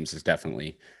Antonio Williams is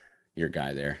definitely your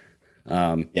guy there.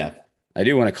 Yeah, I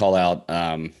do want to call out.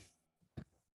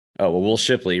 Will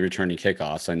Shipley returning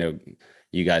kickoffs. I know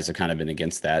you guys have kind of been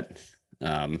against that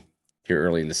here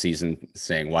early in the season,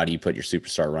 saying, why do you put your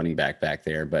superstar running back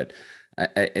there? But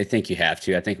I think you have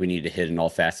to. I think we need to hit in all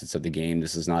facets of the game.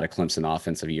 This is not a Clemson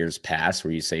offense of years past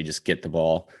where you say just get the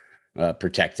ball,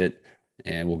 protect it,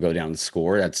 and we'll go down and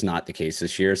score. That's not the case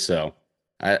this year. So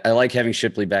I like having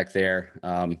Shipley back there.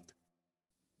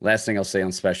 Last thing I'll say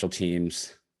on special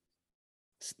teams,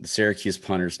 the Syracuse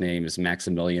punter's name is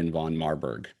Maximilian von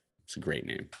Marburg. It's a great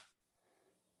name.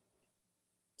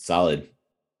 Solid.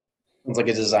 Sounds like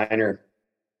a designer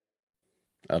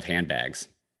of handbags.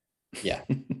 Yeah.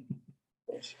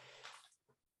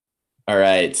 All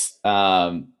right.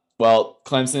 Well,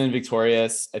 Clemson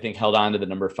victorious, I think, held on to the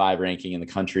number 5 ranking in the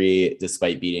country,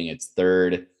 despite beating its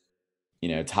third,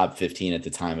 top 15 at the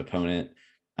time opponent.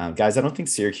 Guys, I don't think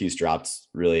Syracuse dropped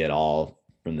really at all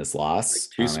from this loss.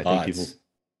 Like 2 spots. I think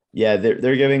people,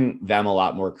 they're giving them a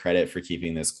lot more credit for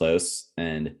keeping this close.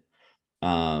 And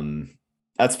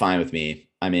that's fine with me.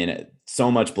 I mean,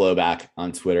 so much blowback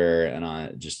on Twitter and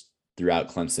on just throughout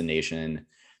Clemson Nation,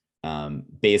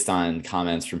 based on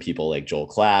comments from people like Joel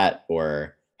Klatt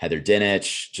or Heather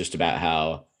Dinich, just about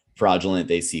how fraudulent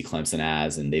they see Clemson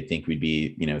as, and they think we'd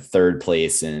be, 3rd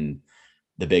place in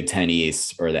the Big Ten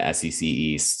East or the SEC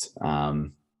East. I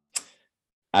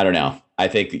don't know. I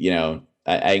think,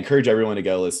 I encourage everyone to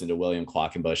go listen to William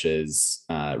Quackenbush's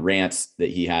rant that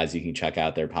he has. You can check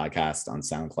out their podcast on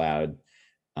SoundCloud,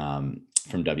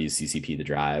 from WCCP The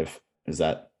Drive.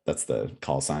 That's the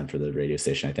call sign for the radio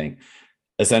station, I think.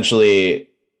 Essentially,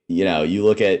 you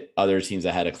look at other teams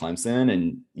ahead of Clemson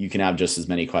and you can have just as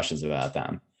many questions about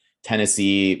them.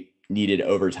 Tennessee needed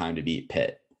overtime to beat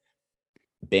Pitt.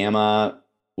 Bama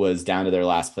was down to their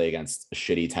last play against a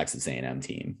shitty Texas A&M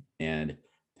team. And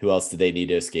who else did they need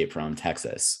to escape from?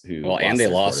 Texas. And they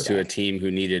lost to a team who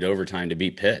needed overtime to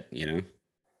beat Pitt,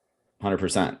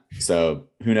 100%. So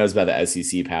who knows about the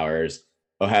SEC powers?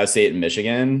 Ohio State and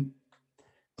Michigan,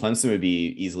 Clemson would be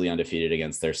easily undefeated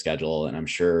against their schedule. And I'm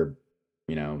sure,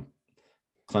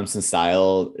 Clemson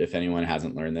style, if anyone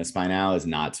hasn't learned this by now, is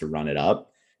not to run it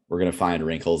up. We're going to find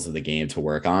wrinkles of the game to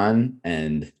work on.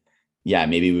 And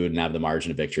maybe we wouldn't have the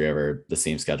margin of victory over the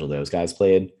same schedule those guys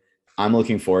played. I'm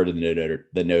looking forward to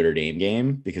the Notre Dame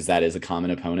game because that is a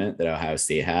common opponent that Ohio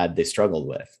State had. They struggled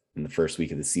with in the first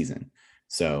week of the season.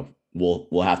 So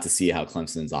we'll have to see how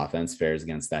Clemson's offense fares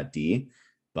against that D.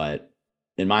 But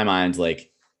in my mind,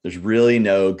 there's really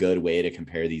no good way to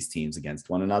compare these teams against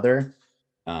one another.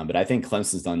 But I think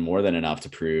Clemson's done more than enough to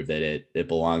prove that it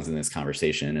belongs in this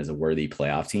conversation as a worthy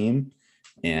playoff team.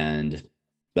 And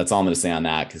that's all I'm going to say on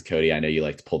that. Because Cody, I know you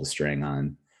like to pull the string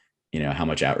on, how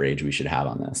much outrage we should have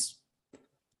on this.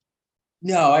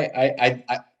 No, I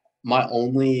my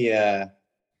only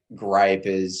gripe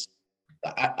is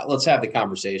let's have the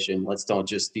conversation. Let's don't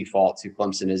just default to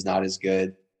Clemson is not as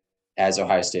good as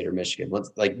Ohio State or Michigan.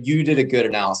 You did a good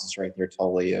analysis right there,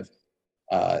 totally, of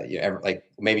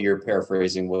maybe you're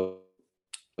paraphrasing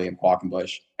William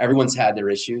Quackenbush. Everyone's had their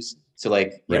issues. So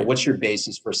what's your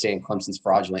basis for saying Clemson's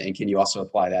fraudulent? And can you also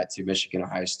apply that to Michigan,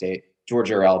 Ohio State,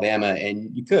 Georgia, or Alabama?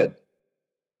 And you could.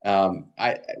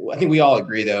 I think we all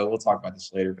agree, though. We'll talk about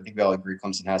this later, but I think we all agree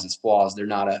Clemson has its flaws. They're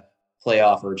not a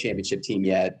playoff or a championship team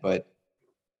yet, but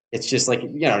it's just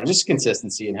just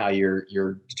consistency in how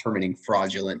you're determining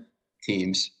fraudulent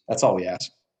teams. That's all we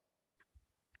ask.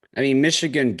 I mean,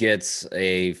 Michigan gets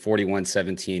a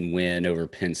 41-17 win over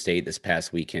Penn State this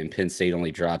past weekend. Penn State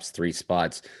only drops 3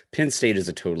 spots. Penn State is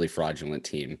a totally fraudulent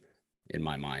team in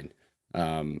my mind.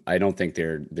 I don't think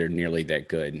they're nearly that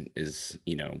good as,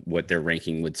 what their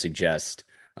ranking would suggest.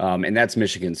 And that's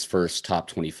Michigan's first top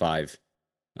 25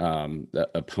 the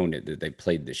opponent that they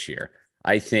played this year.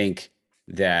 I think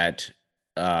that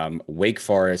Wake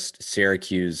Forest,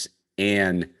 Syracuse,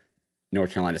 and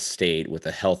North Carolina State with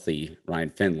a healthy Ryan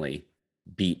Finley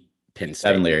beat Penn State.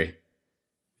 Evan Leary.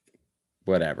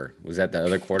 Whatever. Was that the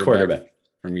other quarterback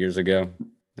from years ago?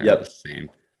 They're Yep. the same.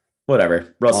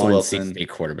 Whatever. Russell All Wilson, state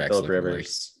quarterbacks. Philip look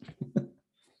Rivers.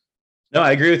 No,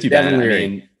 I agree with you, Devin Ben. I Leary.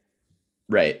 mean,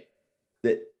 right.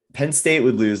 Penn State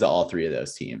would lose to all three of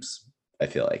those teams, I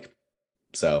feel like.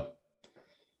 So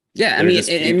Yeah, I they're mean, just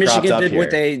and being Michigan propped up did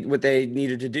here. what they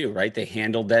needed to do, right? They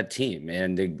handled that team,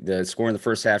 and the score in the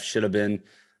first half should have been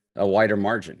a wider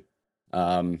margin.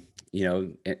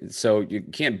 So you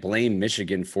can't blame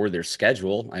Michigan for their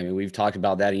schedule. I mean, we've talked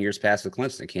about that in years past with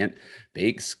Clemson. Can't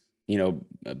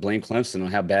blame Clemson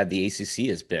on how bad the ACC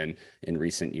has been in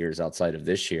recent years outside of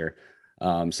this year.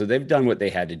 So they've done what they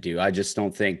had to do. I just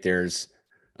don't think there's,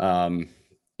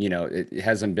 it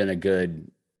hasn't been a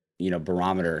good,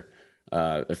 barometer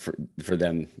for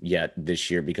them yet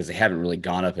this year because they haven't really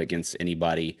gone up against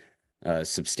anybody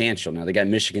substantial. Now they got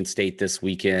Michigan State this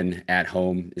weekend at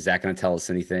home. Is that going to tell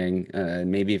us anything?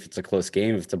 Maybe if it's a close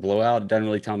game, if it's a blowout, it doesn't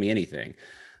really tell me anything.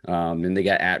 Then they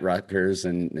got at Rutgers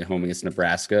and home against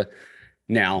Nebraska.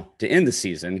 Now to end the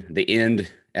season, they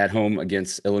end at home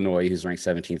against Illinois, who's ranked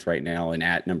 17th right now, and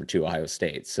at number 2 Ohio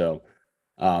State. So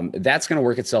that's going to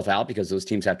work itself out because those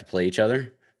teams have to play each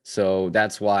other. So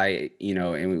that's why,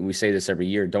 and we say this every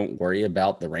year, don't worry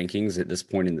about the rankings at this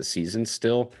point in the season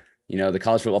still. The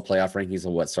college football playoff rankings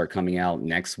will start coming out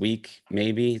next week,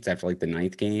 maybe. It's after like the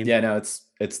 9th game. Yeah, no, it's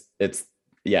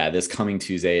this coming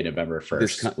Tuesday, November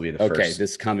 1st will be the first.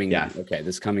 This coming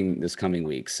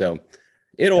week. So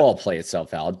it'll all play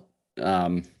itself out.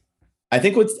 I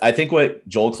think what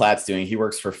Joel Klatt's doing, he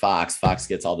works for Fox. Fox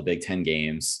gets all the Big Ten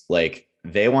games. Like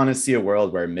they want to see a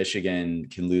world where Michigan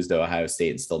can lose to Ohio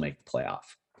State and still make the playoff.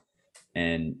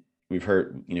 And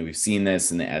we've seen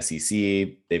this in the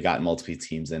SEC. They've gotten multiple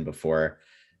teams in before,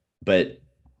 but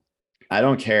I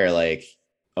don't care. Like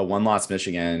a 1-loss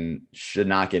Michigan should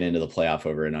not get into the playoff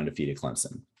over an undefeated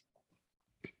Clemson.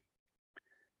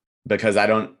 Because I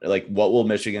don't like, what will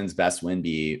Michigan's best win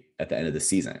be at the end of the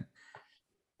season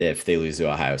if they lose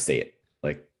to Ohio State?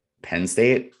 Like Penn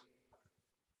State,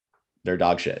 they're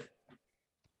dog shit.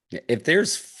 If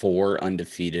there's 4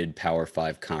 undefeated Power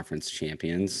 5 conference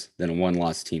champions, then a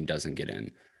 1-loss team doesn't get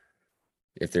in.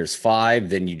 If there's 5,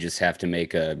 then you just have to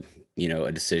make a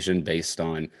decision based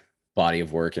on body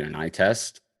of work and an eye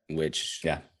test, which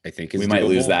I think is we might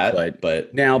lose that,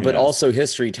 but also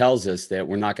history tells us that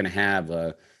we're not going to have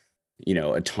a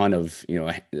ton of,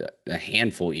 a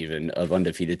handful even of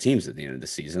undefeated teams at the end of the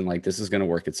season. Like this is going to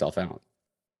work itself out.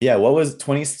 Yeah. What was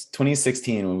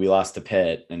 2016 when we lost to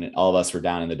Pitt and all of us were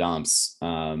down in the dumps?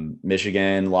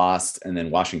 Michigan lost and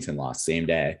then Washington lost same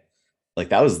day. Like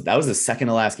that was the second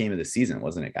to last game of the season,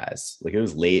 wasn't it, guys? Like it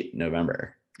was late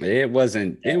November. It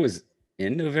wasn't. It was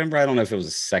in November. I don't know if it was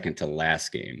a second to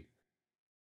last game.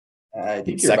 I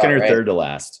think you're second about or right. third to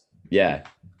last. Yeah.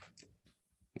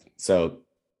 So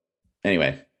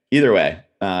anyway, either way,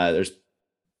 there's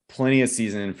plenty of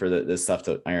season for this stuff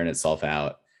to iron itself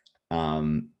out.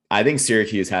 I think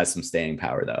Syracuse has some staying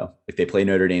power though. If they play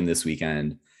Notre Dame this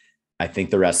weekend, I think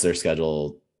the rest of their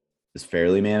schedule is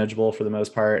fairly manageable for the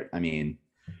most part. I mean,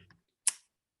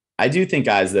 I do think,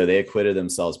 guys, though, they acquitted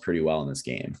themselves pretty well in this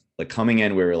game. Like coming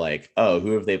in, we were like, oh,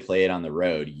 who have they played on the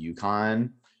road?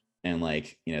 UConn. And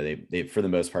like, they for the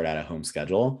most part had a home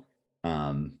schedule.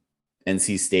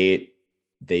 NC State,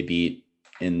 they beat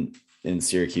in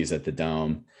Syracuse at the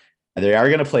Dome. They are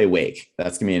going to play Wake.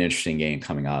 That's going to be an interesting game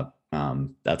coming up.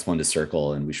 That's one to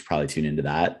circle, and we should probably tune into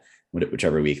that,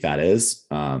 whichever week that is.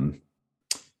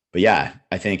 But yeah,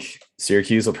 I think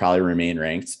Syracuse will probably remain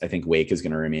ranked. I think Wake is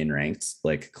going to remain ranked.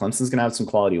 Like Clemson's going to have some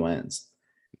quality wins.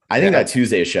 I think that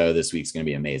Tuesday show this week is going to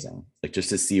be amazing. Like just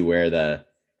to see where the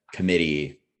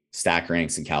committee stack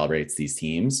ranks and calibrates these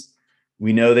teams.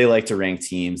 We know they like to rank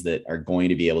teams that are going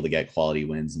to be able to get quality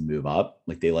wins and move up.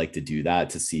 Like they like to do that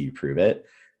to see you prove it.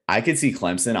 I could see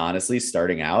Clemson honestly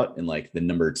starting out in like the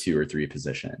number 2 or 3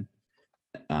 position.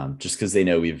 Just because they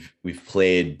know we've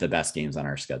played the best games on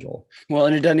our schedule. Well,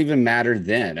 and it doesn't even matter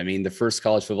then. I mean, the first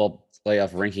college football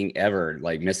playoff ranking ever,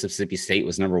 like Mississippi State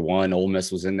was number 1, Ole Miss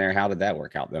was in there. How did that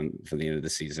work out then for the end of the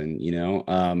season?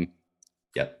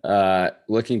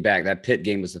 Looking back, that Pitt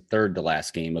game was the 3rd to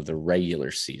last game of the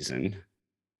regular season.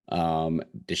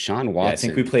 Deshaun Watson. Yeah, I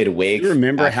think we played Wake. Do you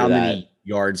remember how many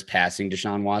yards passing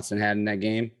Deshaun Watson had in that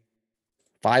game?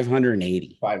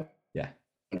 580.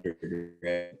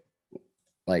 500.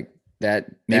 Like that.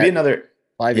 Maybe another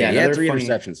 580. yeah, He had another 3 funny-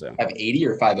 interceptions though. 580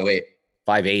 or 508?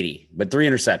 580, but 3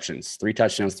 interceptions, 3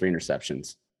 touchdowns, 3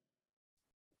 interceptions.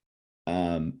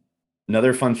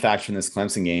 Another fun fact from this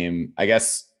Clemson game, I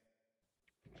guess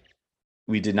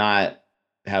we did not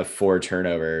have 4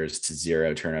 turnovers to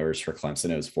 0 turnovers for Clemson.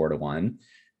 It was 4-1,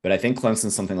 but I think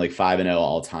Clemson's something like 5-0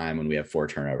 all time when we have 4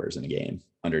 turnovers in a game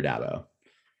under Dabo.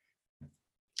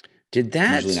 Did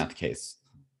that Usually not the case.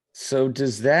 So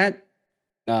does that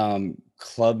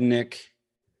Klubnik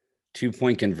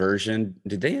 2-point conversion,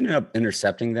 did they end up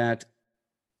intercepting that?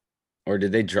 Or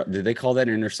did they call that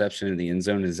an interception in the end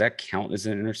zone? Does that count as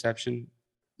an interception?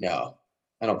 No,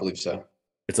 I don't believe so.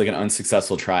 It's like an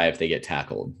unsuccessful try if they get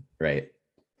tackled, right?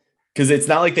 Because it's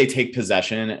not like they take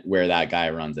possession where that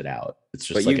guy runs it out. It's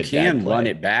just but like you a dead can play. run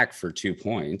it back for 2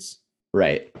 points.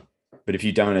 Right. But if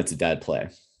you don't, it's a dead play.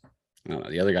 I don't know.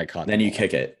 The other guy caught Then the you ball.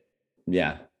 kick it.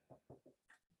 Yeah.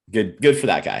 Good for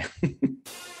that guy.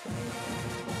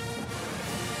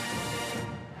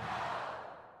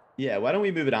 Yeah, why don't we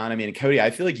move it on? I mean, Cody,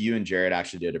 I feel like you and Jared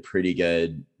actually did a pretty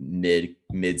good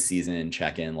mid-season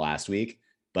check-in last week,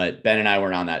 but Ben and I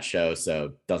weren't on that show, so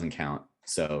it doesn't count.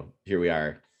 So here we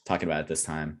are talking about it this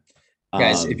time.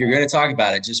 Guys, if you're going to talk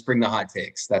about it, just bring the hot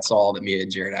takes. That's all that me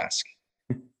and Jared ask.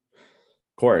 Of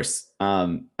course. I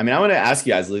mean, I want to ask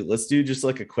you guys, let's do just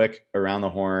like a quick around the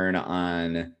horn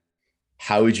on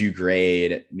how would you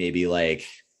grade maybe like,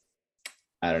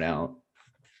 I don't know.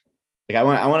 Like I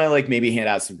want to like maybe hand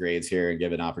out some grades here and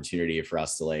give an opportunity for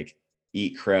us to like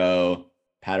eat crow,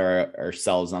 pat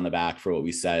ourselves on the back for what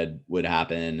we said would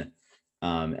happen.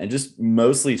 And just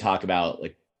mostly talk about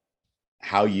like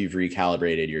how you've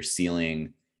recalibrated your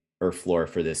ceiling or floor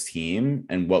for this team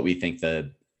and what we think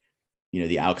the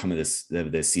outcome of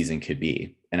this season could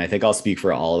be. And I think I'll speak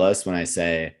for all of us when I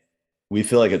say we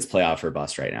feel like it's playoff or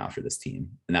bust right now for this team.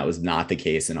 And that was not the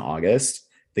case in August.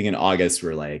 I think in August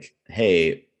we're like,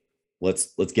 hey,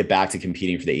 let's get back to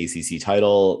competing for the ACC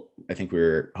title. I think we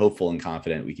were hopeful and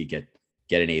confident we could get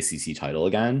an ACC title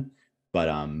again. But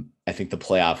I think the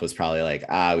playoff was probably like,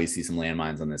 we see some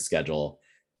landmines on this schedule.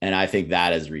 And I think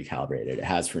that is recalibrated. It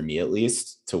has for me at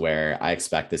least, to where I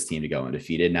expect this team to go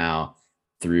undefeated now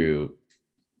through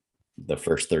the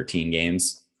first 13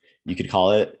 games, you could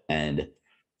call it. And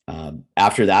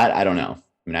after that, I don't know.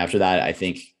 I mean, after that, I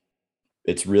think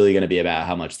it's really going to be about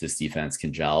how much this defense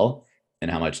can gel and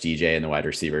how much DJ and the wide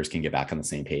receivers can get back on the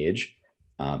same page.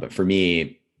 But for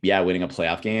me, winning a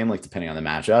playoff game, like depending on the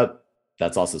matchup,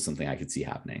 that's also something I could see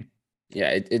happening.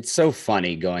 Yeah, it's so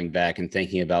funny going back and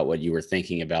thinking about what you were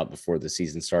thinking about before the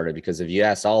season started, because if you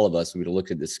asked all of us, we would have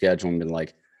looked at the schedule and been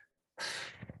like,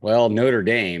 well, Notre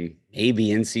Dame, maybe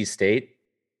NC State,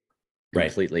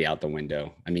 completely out the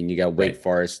window. I mean, you got Wake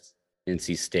Forest,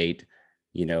 NC State.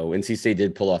 You know, NC State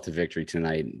did pull off the victory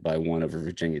tonight by 1 over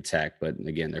Virginia Tech, but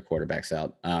again, their quarterback's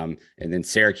out. And then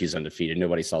Syracuse undefeated.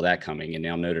 Nobody saw that coming. And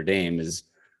now Notre Dame is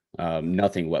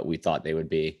nothing what we thought they would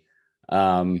be.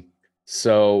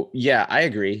 So, yeah, I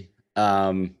agree.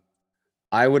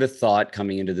 I would have thought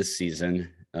coming into this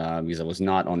season, because I was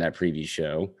not on that preview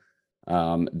show,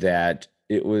 that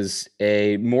it was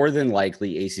a more than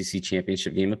likely ACC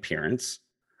championship game appearance.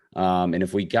 And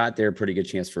if we got there, pretty good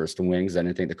chance for us to win, because I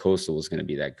didn't think the Coastal was going to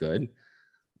be that good.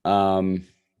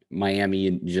 Miami,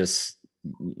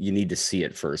 you need to see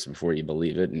it first before you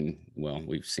believe it. And well,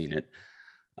 we've seen it.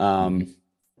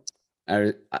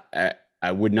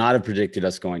 I would not have predicted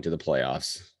us going to the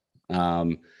playoffs.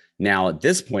 Now at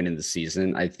this point in the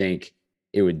season, I think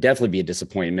it would definitely be a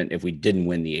disappointment if we didn't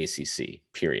win the ACC,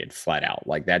 period, flat out.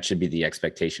 Like that should be the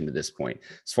expectation to this point.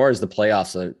 As far as the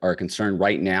playoffs are concerned,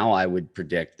 right now, I would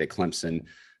predict that Clemson,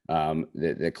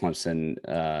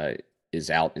 is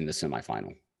out in the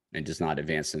semifinal and does not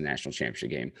advance to the national championship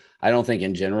game. I don't think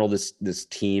in general this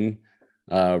team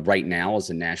right now is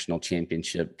a national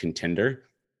championship contender.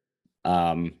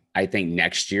 I think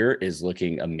next year is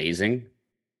looking amazing.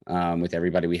 With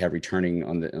everybody we have returning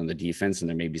on the defense, and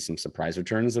there may be some surprise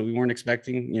returns that we weren't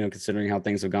expecting, considering how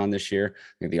things have gone this year.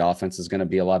 I think the offense is going to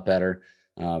be a lot better,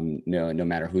 no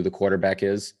matter who the quarterback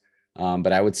is.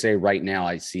 But I would say right now,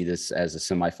 I see this as a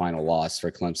semifinal loss for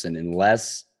Clemson,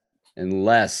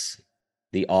 unless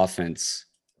the offense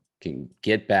can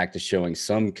get back to showing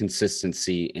some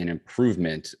consistency and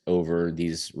improvement over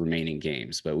these remaining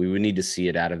games. But we would need to see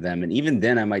it out of them. And even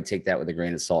then, I might take that with a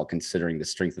grain of salt, considering the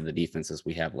strength of the defenses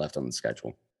we have left on the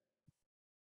schedule.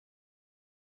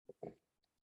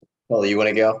 Well, you want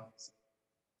to go?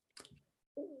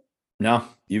 No,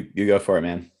 you go for it,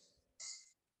 man.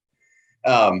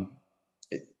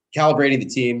 Calibrating the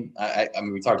team. I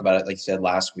mean, we talked about it, like you said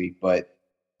last week, but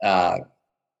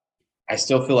I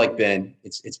still feel like, Ben,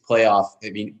 it's playoff.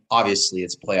 I mean, obviously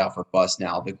it's playoff or bust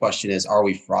now. The question is, are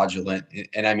we fraudulent?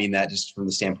 And I mean that just from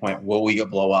the standpoint, will we get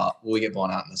blown out? Will we get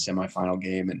blown out in the semifinal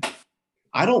game? And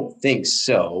I don't think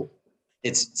so.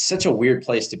 It's such a weird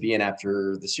place to be in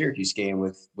after the Syracuse game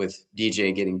with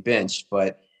DJ getting benched.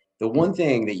 But the one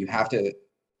thing that you have to,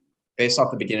 based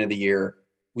off the beginning of the year,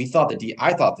 I thought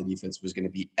the defense was going to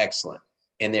be excellent,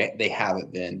 and they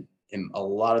haven't been. And a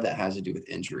lot of that has to do with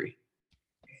injury.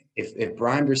 If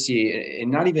Brian Bresee,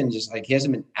 and not even just like he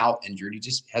hasn't been out injured, he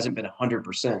just hasn't been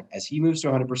 100%. As he moves to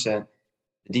 100%,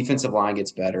 the defensive line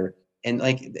gets better, and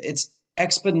like it's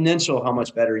exponential how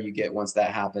much better you get once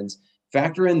that happens.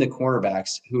 Factor in the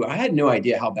cornerbacks, who I had no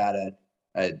idea how bad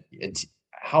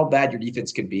how bad your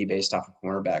defense could be based off of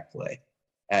cornerback play.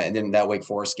 And then that Wake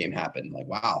Forest game happened. Like,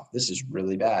 wow, this is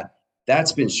really bad.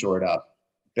 That's been shored up.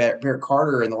 Barrett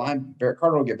Carter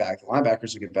will get back. The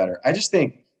linebackers will get better. I just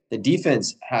think the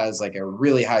defense has like a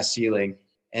really high ceiling.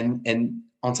 And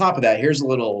on top of that, here's a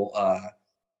little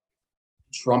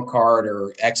trump card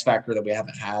or X factor that we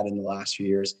haven't had in the last few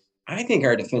years. I think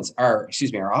our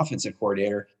offensive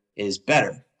coordinator is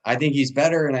better. I think he's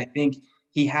better, and I think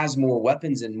he has more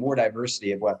weapons and more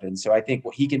diversity of weapons. So I think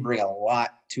he can bring a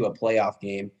lot to a playoff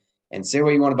game. And say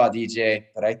what you want about DJ,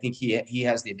 but I think he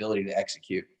has the ability to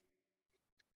execute.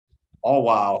 All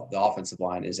while the offensive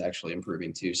line is actually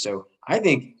improving too. So I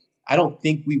don't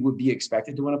think we would be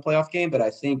expected to win a playoff game, but I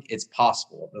think it's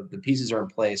possible. The pieces are in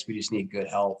place. We just need good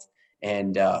health,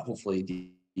 and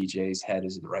hopefully DJ's head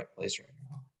is in the right place right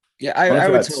now. Yeah, I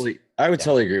would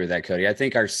totally agree with that, Cody. I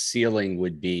think our ceiling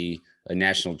would be a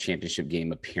national championship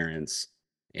game appearance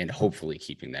and hopefully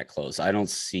keeping that close. I don't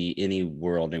see any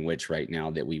world in which right now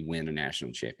that we win a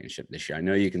national championship this year. I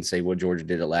know you can say, well, Georgia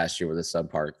did it last year with a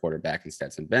subpar quarterback in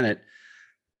Stetson Bennett.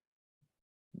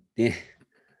 Yeah.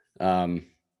 I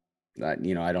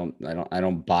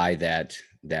don't buy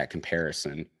that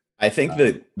comparison. I think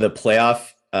the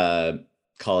playoff,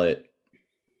 call it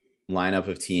lineup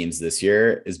of teams this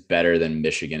year is better than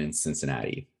Michigan and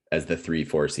Cincinnati as the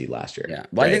 3-4 seed last year. Yeah.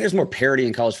 Well, right? I think there's more parity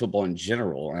in college football in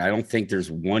general. And I don't think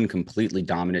there's one completely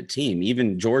dominant team.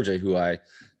 Even Georgia, who I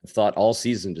thought all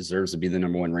season deserves to be the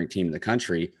number one ranked team in the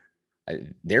country,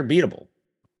 they're beatable.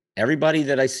 Everybody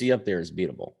that I see up there is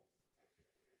beatable.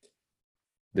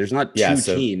 There's not two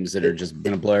teams that are just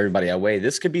going to blow everybody away.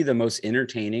 This could be the most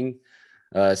entertaining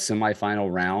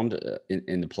semifinal round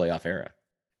in the playoff era.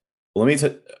 Let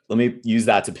me use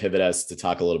that to pivot us to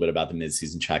talk a little bit about the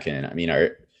midseason check-in. I mean,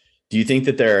 do you think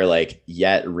that there are like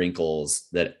yet wrinkles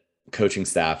that coaching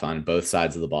staff on both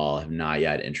sides of the ball have not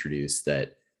yet introduced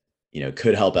that,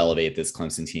 could help elevate this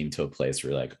Clemson team to a place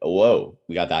where like, oh, whoa,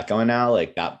 we got that going now?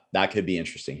 Like that could be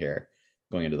interesting here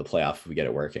going into the playoff if we get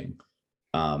it working.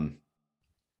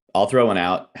 I'll throw one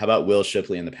out. How about Will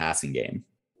Shipley in the passing game?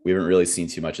 We haven't really seen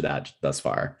too much of that thus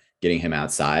far. Getting him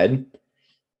outside,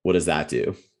 what does that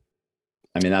do?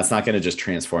 I mean, that's not going to just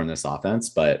transform this offense,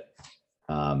 but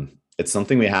it's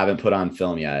something we haven't put on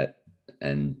film yet.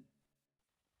 And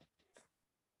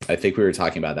I think we were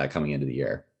talking about that coming into the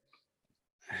year.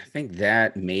 I think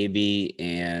that maybe,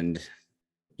 and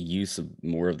use of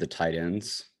more of the tight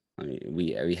ends. I mean,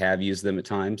 we have used them at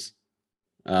times.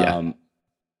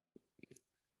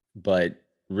 But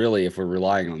really, if we're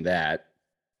relying on that,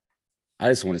 I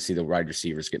just want to see the wide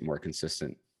receivers get more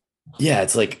consistent. Yeah,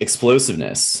 it's like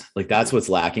explosiveness. Like that's what's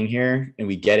lacking here. And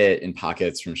we get it in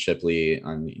pockets from Shipley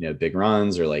on, big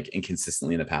runs or like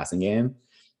inconsistently in the passing game.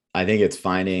 I think it's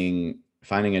finding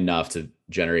enough to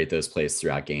generate those plays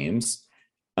throughout games.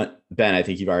 Ben, I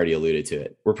think you've already alluded to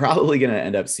it. We're probably going to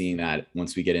end up seeing that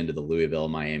once we get into the Louisville,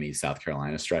 Miami, South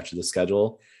Carolina stretch of the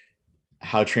schedule.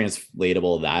 How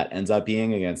translatable that ends up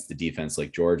being against the defense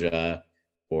like Georgia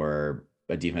or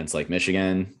a defense like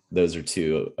Michigan. Those are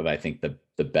two of, I think, the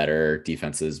better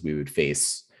defenses we would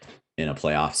face in a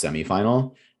playoff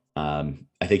semifinal.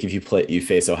 I think if you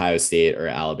face Ohio State or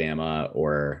Alabama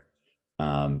or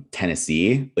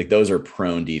Tennessee, like those are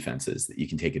prone defenses that you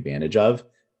can take advantage of.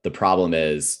 The problem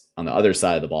is on the other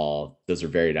side of the ball, those are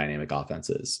very dynamic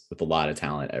offenses with a lot of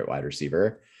talent at wide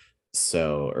receiver.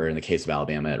 So, or in the case of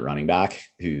Alabama at running back,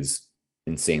 who's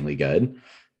insanely good.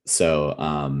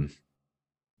 So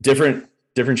different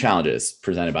challenges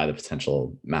presented by the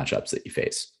potential matchups that you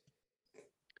face.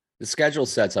 The schedule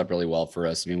sets up really well for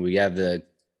us. I mean, we have the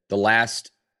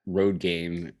last road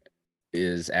game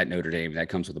is at Notre Dame. That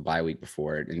comes with a bye week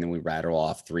before it. And then we rattle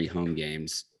off 3 home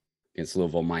games against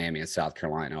Louisville, Miami, and South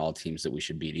Carolina, all teams that we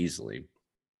should beat easily.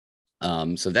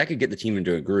 So that could get the team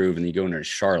into a groove. And you go into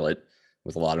Charlotte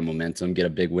with a lot of momentum, get a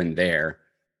big win there,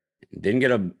 then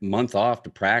get a month off to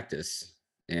practice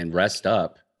and rest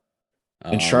up.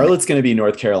 And Charlotte's going to be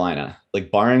North Carolina, like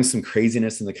barring some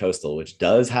craziness in the Coastal, which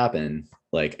does happen.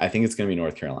 Like, I think it's going to be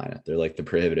North Carolina. They're like the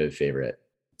prohibitive favorite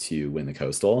to win the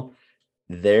Coastal.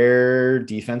 Their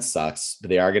defense sucks, but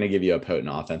they are going to give you a potent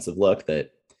offensive look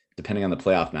that, depending on the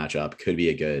playoff matchup, could be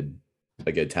a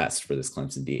good test for this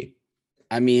Clemson D.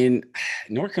 I mean,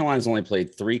 North Carolina's only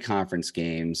played 3 conference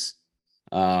games.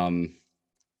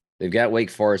 They've got Wake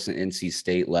Forest and NC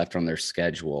State left on their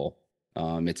schedule.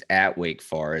 It's at Wake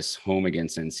Forest, home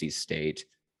against NC State.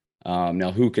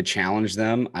 Now, who could challenge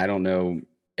them? I don't know.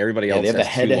 Everybody else they have the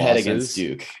has head-to-head 2 against losses.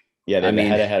 Duke. Yeah, they have the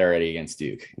head-to-head already against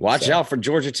Duke. Watch out for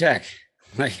Georgia Tech.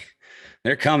 Like,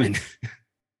 they're coming.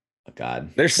 Oh,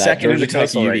 God. They're second in the Georgia Tech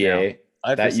Coastal right UVA.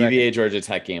 now. That UVA Georgia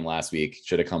Tech game last week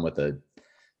should have come with a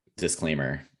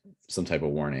disclaimer, some type of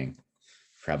warning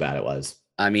for how bad it was.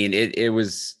 I mean, it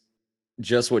was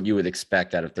just what you would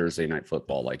expect out of Thursday night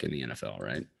football, like in the NFL,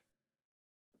 right?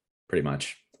 Pretty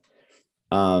much.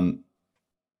 I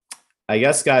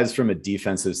guess, guys, from a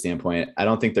defensive standpoint, I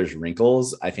don't think there's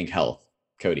wrinkles. I think health.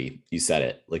 Cody, you said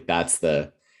it. Like, that's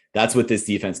what this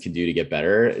defense can do to get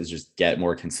better, is just get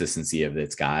more consistency of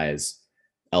its guys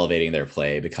elevating their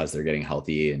play because they're getting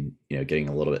healthy and, getting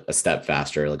a step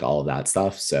faster, like all of that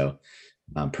stuff. So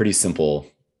pretty simple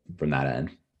from that end.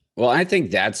 Well, I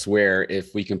think that's where,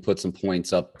 if we can put some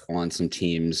points up on some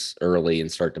teams early and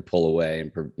start to pull away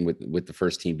and with the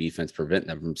first team defense, prevent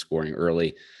them from scoring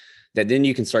early, that then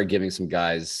you can start giving some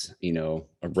guys, a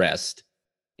rest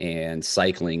and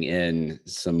cycling in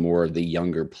some more of the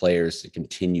younger players to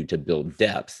continue to build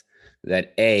depth.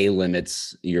 That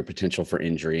limits your potential for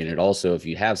injury. And it also, if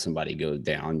you have somebody go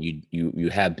down, you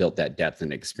have built that depth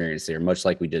and experience there, much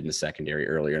like we did in the secondary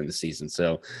earlier in the season.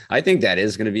 So I think that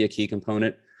is going to be a key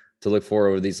component to look for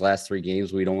over these last 3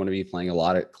 games. We don't want to be playing a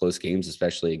lot of close games,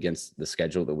 especially against the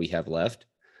schedule that we have left.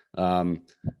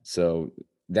 So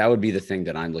that would be the thing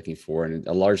that I'm looking for. And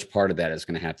a large part of that is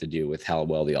going to have to do with how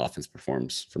well the offense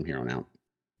performs from here on out.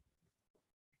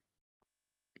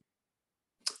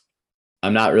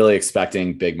 I'm not really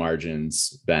expecting big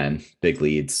margins, Ben, big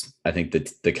leads. I think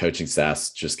that the coaching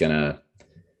staff's just going to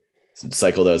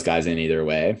cycle those guys in either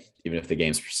way, even if the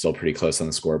game's still pretty close on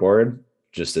the scoreboard,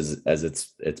 just as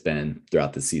it's been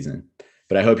throughout the season.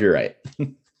 But I hope you're right.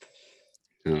 I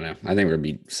don't know. I think we're going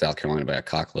to beat South Carolina by a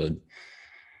cockload.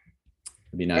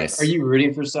 It'd be nice. Are you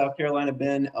rooting for South Carolina,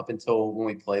 Ben, up until when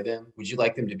we play them? Would you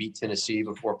like them to beat Tennessee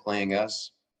before playing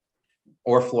us,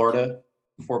 or Florida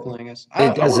before playing us?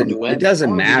 It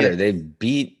doesn't matter. They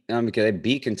beat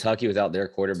Kentucky without their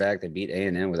quarterback. They beat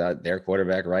A&M without their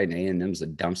quarterback, right? And A&M's a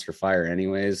dumpster fire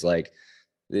anyways. Like,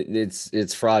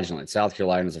 it's fraudulent. South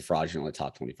Carolina is a fraudulent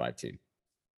top 25 team.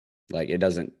 Like, it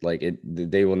doesn't, like,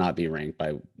 they will not be ranked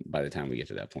by the time we get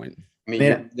to that point. I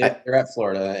mean, they're at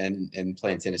Florida and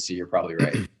playing Tennessee. You're probably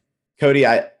right. Cody,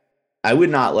 I would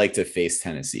not like to face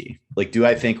Tennessee. Like, do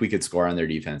I think we could score on their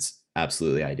defense?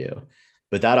 Absolutely, I do.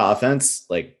 But that offense,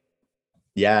 like,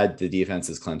 yeah, the defense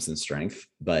is Clemson's strength,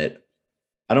 but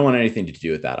I don't want anything to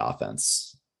do with that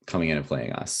offense coming in and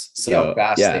playing us. So how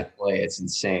fast they play, it's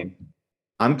insane.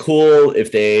 I'm cool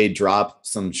if they drop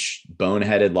some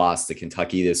boneheaded loss to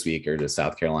Kentucky this week or to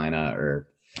South Carolina, or,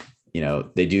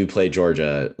 they do play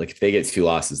Georgia. Like, if they get 2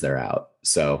 losses, they're out.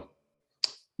 So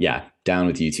yeah, down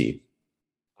with UT.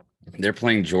 They're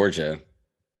playing Georgia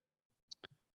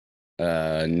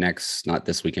not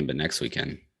this weekend, but next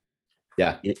weekend.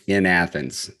 Yeah. In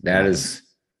Athens. That is.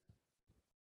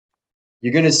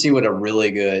 You're going to see what a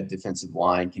really good defensive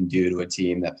line can do to a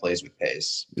team that plays with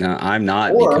pace. No, I'm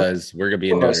not, because we're going to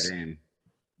be in Notre Dame.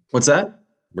 What's that?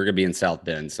 We're going to be in South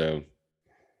Bend. So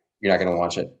you're not going to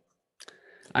watch it.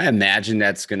 I imagine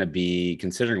that's going to be,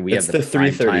 considering we have the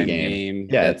 3:30 game.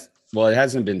 Yeah. Well, it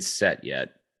hasn't been set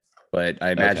yet, but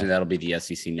I imagine that'll be the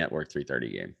SEC Network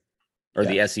 3:30 game, or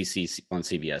the SEC on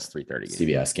CBS 3:30 game.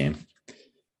 CBS game.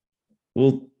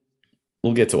 We'll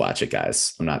get to watch it,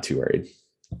 guys. I'm not too worried.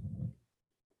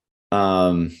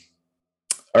 All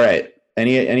right.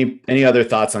 Any other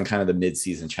thoughts on kind of the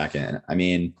mid-season check-in? I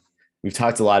mean, we've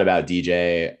talked a lot about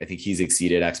DJ. I think he's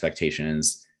exceeded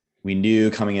expectations. We knew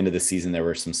coming into the season there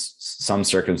were some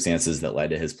circumstances that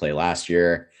led to his play last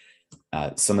year.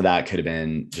 Some of that could have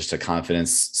been just a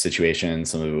confidence situation.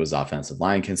 Some of it was offensive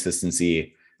line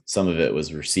consistency. Some of it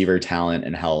was receiver talent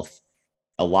and health.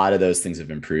 A lot of those things have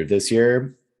improved this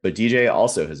year, but DJ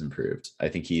also has improved. I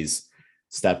think he's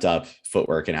stepped up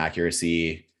footwork and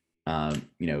accuracy,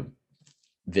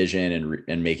 vision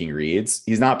and making reads.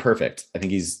 He's not perfect. I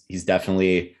think he's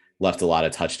definitely left a lot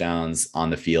of touchdowns on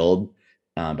the field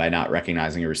by not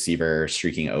recognizing a receiver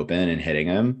streaking open and hitting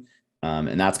him.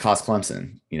 And that's cost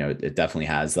Clemson. It definitely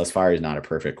has. Thus far, he's not a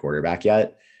perfect quarterback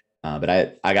yet,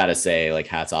 But I gotta say, like,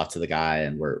 hats off to the guy,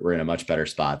 and we're in a much better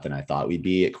spot than I thought we'd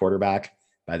be at quarterback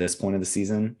by this point of the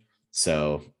season.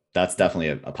 So that's definitely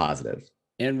a positive.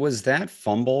 And was that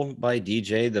fumble by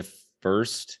DJ the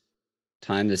first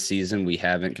time this season we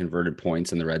haven't converted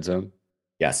points in the red zone?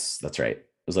 Yes, that's right. It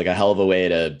was like a hell of a way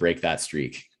to break that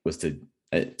streak. Was to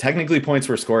technically points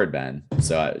were scored, Ben.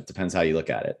 So it depends how you look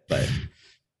at it, but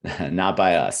not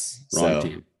by us. Wrong so,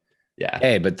 team. Yeah.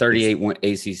 Hey, but 38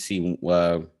 ACC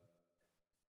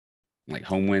like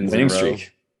home wins winning in a row.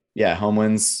 streak. Yeah, home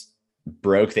wins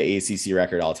broke the ACC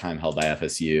record all time held by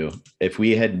FSU. If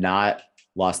we had not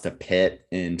lost to Pitt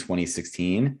in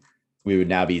 2016, we would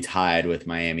now be tied with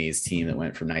Miami's team that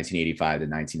went from 1985 to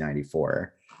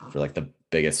 1994 for like the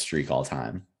biggest streak all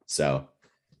time. So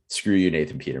screw you,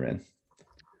 Nathan Peterman.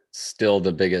 Still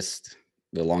the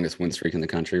longest win streak in the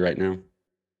country right now.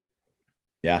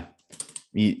 Yeah.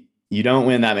 You don't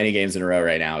win that many games in a row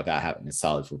right now without having a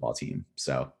solid football team.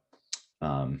 So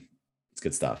it's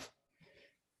good stuff.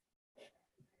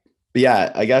 But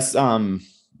yeah, I guess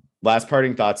last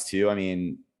parting thoughts too. I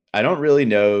mean, I don't really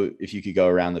know if you could go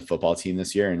around the football team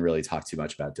this year and really talk too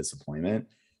much about disappointment.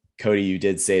 Cody, you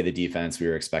did say the defense we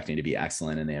were expecting to be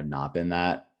excellent, and they have not been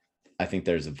that. I think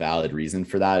there's a valid reason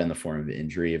for that in the form of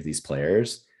injury of these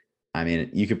players. I mean,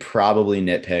 you could probably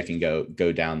nitpick and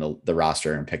go down the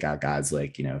roster and pick out guys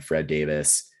like, Fred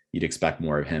Davis. You'd expect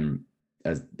more of him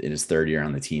as in his third year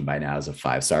on the team by now as a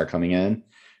 5-star coming in.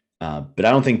 But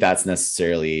I don't think I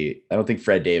don't think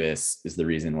Fred Davis is the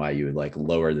reason why you would like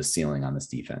lower the ceiling on this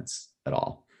defense at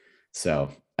all.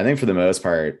 So I think for the most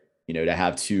part, to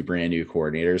have 2 brand new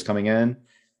coordinators coming in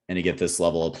and to get this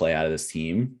level of play out of this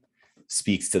team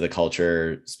speaks to the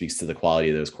culture, speaks to the quality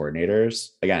of those coordinators.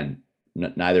 Again,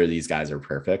 neither of these guys are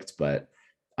perfect, but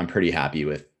I'm pretty happy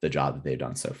with the job that they've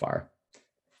done so far.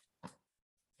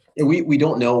 We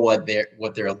don't know what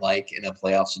they're like in a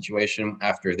playoff situation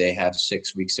after they have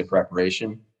 6 weeks of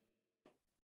preparation.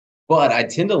 But I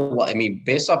tend to,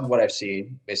 based off of what I've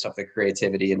seen, based off the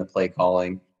creativity and the play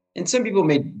calling, and some people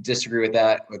may disagree with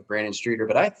that with Brandon Streeter,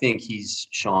 but I think he's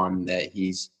shown that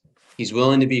he's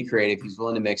willing to be creative. He's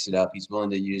willing to mix it up. He's willing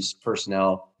to use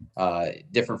personnel,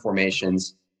 different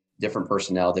formations, different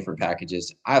personnel, different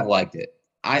packages. I've liked it.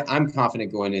 I'm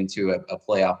confident going into a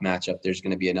playoff matchup. There's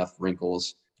going to be enough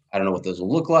wrinkles. I don't know what those will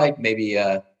look like. Maybe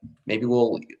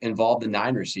we'll involve the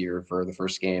 9 receiver for the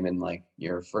first game in like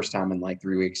your first time in like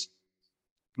 3 weeks.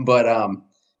 But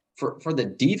for the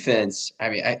defense,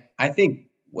 I think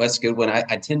Wes Goodwin,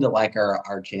 I tend to like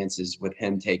our chances with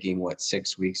him taking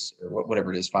 6 weeks or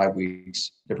whatever it is, 5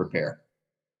 weeks to prepare.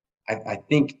 I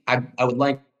think I would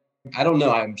like, I don't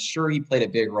know. I'm sure he played a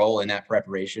big role in that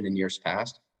preparation in years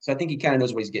past. So I think he kind of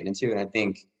knows what he's getting into. And I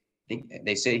think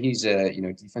they say he's a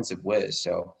defensive whiz.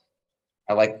 So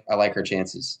I like our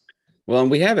chances. Well,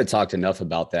 and we haven't talked enough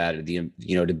about that.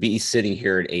 To be sitting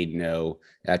here at 8-0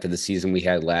 after the season we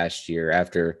had last year,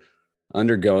 after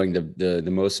undergoing the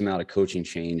most amount of coaching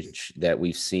change that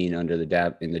we've seen under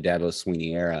in the Dabo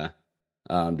Swinney era,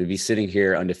 to be sitting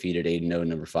here undefeated 8-0,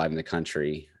 number 5 in the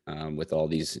country, with all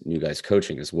these new guys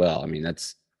coaching as well. I mean,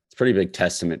 it's a pretty big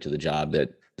testament to the job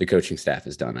that the coaching staff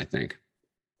has done, I think.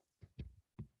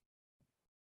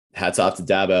 Hats off to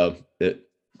Dabo. It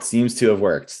seems to have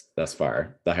worked thus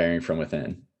far, the hiring from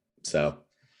within. So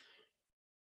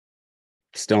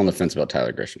still on the fence about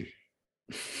Tyler Grisham.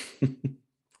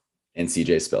 And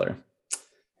CJ Spiller.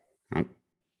 I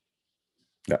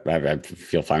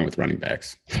feel fine with running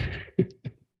backs.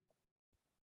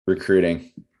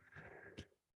 Recruiting.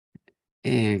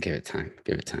 And give it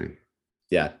time.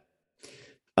 Yeah.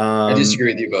 I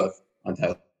disagree with you both on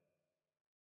Tyler.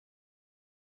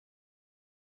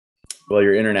 Well,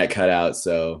 your internet cut out,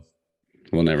 so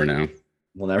we'll never know.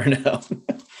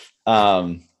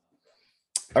 All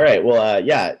right. Well,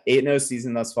 8-0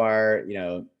 season thus far.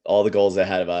 All the goals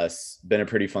ahead of us. Been a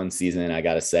pretty fun season, I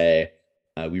gotta say.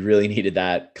 We really needed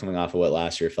that coming off of what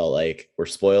last year felt like. We're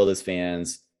spoiled as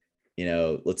fans.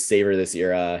 Let's savor this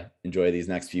era. Enjoy these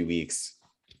next few weeks.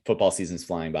 Football season's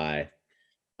flying by.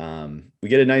 We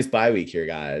get a nice bye week here,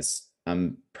 guys.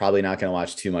 I'm probably not going to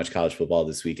watch too much college football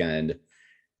this weekend.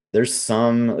 There's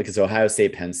some, like it's Ohio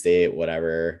State, Penn State,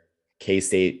 whatever.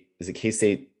 K-State. Is it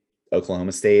K-State,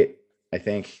 Oklahoma State? I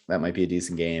think that might be a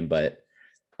decent game, but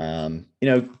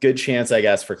good chance, I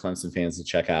guess, for Clemson fans to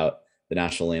check out the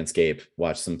national landscape,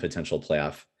 watch some potential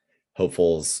playoff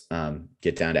hopefuls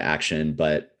get down to action.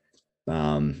 But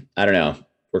I don't know.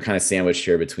 We're kind of sandwiched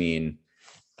here between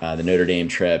the Notre Dame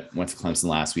trip, went to Clemson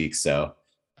last week. So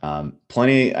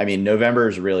November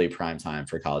is really prime time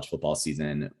for college football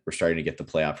season. We're starting to get the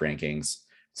playoff rankings.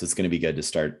 So it's going to be good to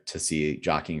start to see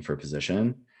jockeying for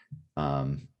position.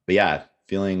 But yeah,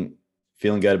 feeling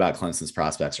good about Clemson's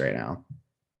prospects right now.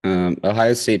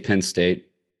 Ohio State, Penn State.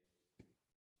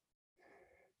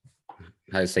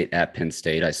 Ohio State at Penn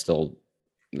State.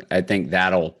 I think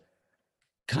that'll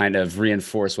kind of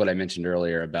reinforce what I mentioned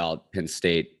earlier about Penn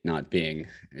State not being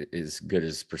as good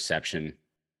as perception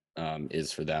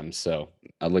is for them. So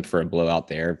I look for a blowout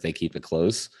there. If they keep it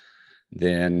close,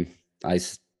 then I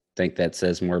think that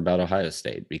says more about Ohio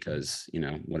State because,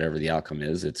 whatever the outcome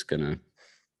is, it's going to,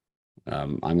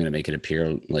 I'm going to make it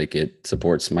appear like it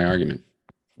supports my argument.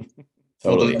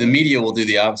 Totally. Well, the media will do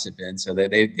the opposite, Ben. So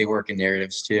they work in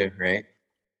narratives too, right?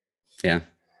 Yeah.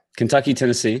 Kentucky,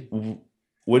 Tennessee.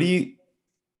 What do you,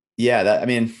 I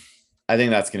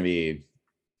think that's going to be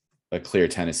a clear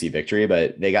Tennessee victory,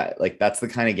 but they got that's the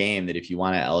kind of game that if you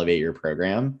want to elevate your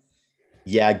program,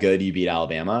 good, you beat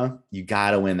Alabama, you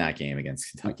got to win that game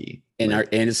against Kentucky. And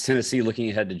is Tennessee looking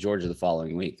ahead to Georgia the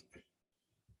following week?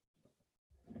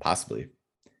 Possibly.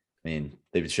 They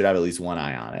should have at least one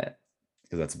eye on it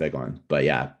because that's a big one. But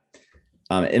yeah,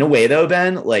 in a way though,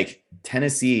 Ben,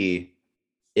 Tennessee,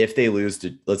 if they lose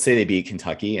to, let's say they beat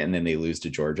Kentucky and then they lose to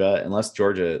Georgia, unless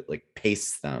Georgia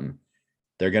pastes them,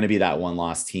 they're going to be that one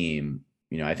loss team.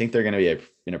 I think they're going to be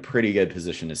in a pretty good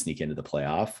position to sneak into the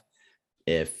playoff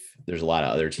if there's a lot of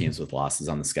other teams with losses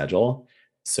on the schedule.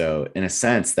 So in a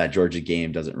sense, that Georgia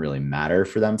game doesn't really matter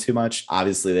for them too much.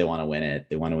 Obviously they want to win it.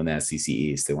 They want to win the SEC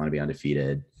East. They want to be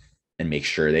undefeated and make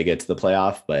sure they get to the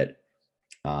playoff. But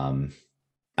I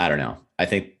don't know. I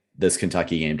think this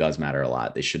Kentucky game does matter a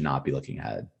lot. They should not be looking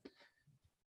ahead.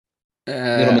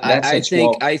 I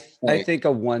think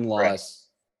a one loss.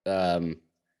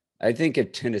 I think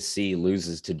if Tennessee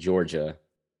loses to Georgia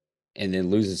and then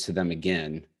loses to them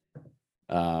again,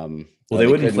 they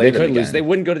wouldn't play. They could lose. They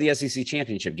wouldn't go to the SEC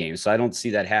championship game. So I don't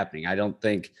see that happening. I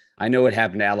know it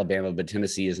happened to Alabama, but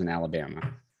Tennessee isn't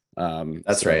Alabama.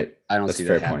 That's right. I don't see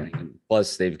that happening. Point.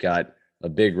 Plus, they've got a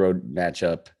big road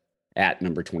matchup at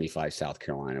number 25 South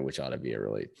Carolina, which ought to be a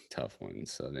really tough one.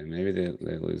 So then maybe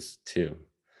they lose two.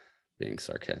 Being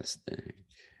sarcastic.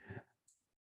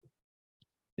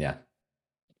 Yeah.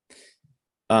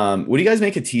 What do you guys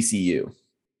make of TCU?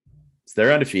 So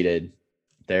they're undefeated.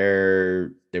 They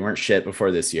weren't shit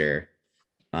before this year.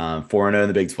 4-0 in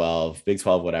the Big 12,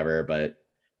 whatever. But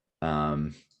I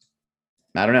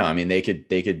don't know. They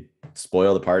could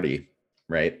spoil the party,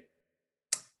 right?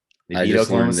 They beat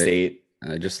Oklahoma State.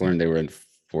 I just learned they were in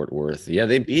Fort Worth. Yeah,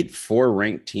 they beat 4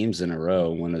 ranked teams in a row.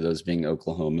 One of those being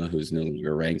Oklahoma, who's no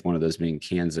longer ranked. One of those being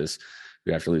Kansas,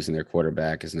 who after losing their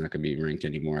quarterback is not going to be ranked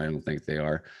anymore. I don't think they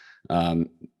are.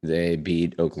 They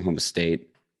beat Oklahoma State,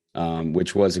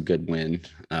 which was a good win.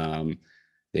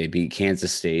 They beat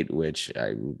Kansas State, which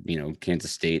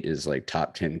Kansas State is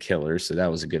top 10 killers, so that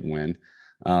was a good win.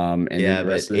 And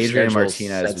but Adrian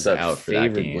Martinez was out for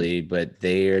that game. But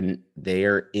they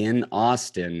are in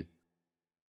Austin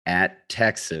at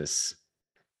Texas,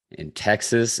 and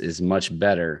Texas is much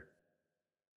better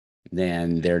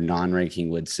than their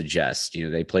non-ranking would suggest.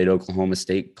 They played Oklahoma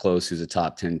State close, who's a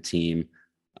top 10 team.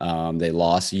 They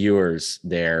lost Ewers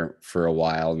there for a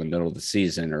while in the middle of the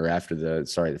season, or after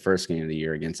the first game of the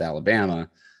year against Alabama.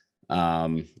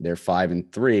 They're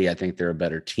 5-3. I think they're a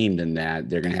better team than that.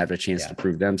 They're going to have a chance to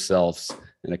prove themselves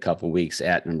in a couple of weeks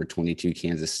at number 22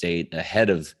 Kansas State,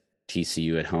 ahead of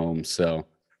TCU at home. So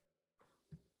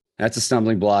that's a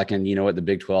stumbling block. And you know what? The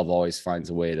Big 12 always finds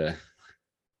a way to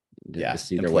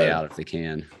see their way out if they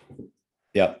can.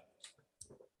 Yep.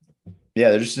 Yeah,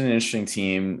 they're just an interesting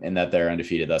team in that they're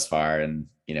undefeated thus far and,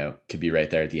 could be right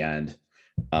there at the end.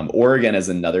 Oregon is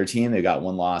another team. They got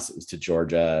one loss. It was to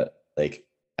Georgia. They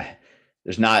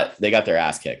got their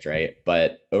ass kicked, right?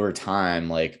 But over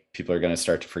time, people are going to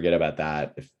start to forget about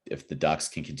that if the Ducks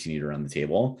can continue to run the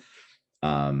table.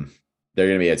 They're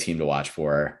going to be a team to watch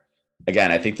for.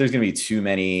 Again, I think there's going to be too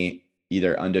many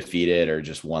either undefeated or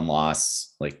just one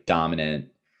loss, dominant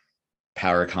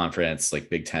power conference,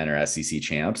 Big Ten or SEC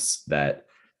champs, that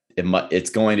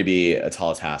it's going to be a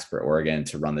tall task for Oregon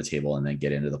to run the table and then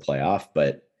get into the playoff.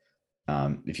 But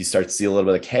if you start to see a little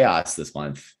bit of chaos this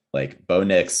month, Bo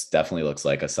Nix definitely looks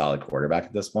like a solid quarterback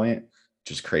at this point,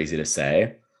 which is crazy to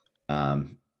say.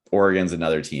 Oregon's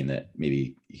another team that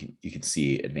maybe you can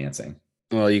see advancing.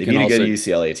 Well, you can also a good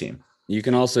UCLA team. You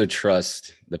can also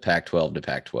trust the Pac-12 to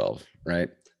Pac-12, right?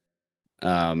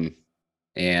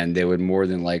 And they would more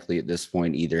than likely at this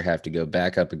point either have to go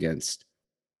back up against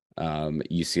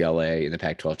UCLA in the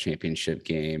Pac-12 championship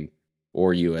game,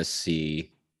 or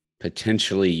USC,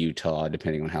 potentially Utah,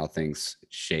 depending on how things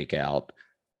shake out.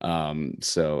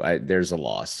 So there's a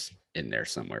loss in there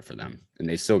somewhere for them, and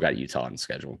they still got Utah on the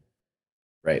schedule.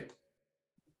 Right.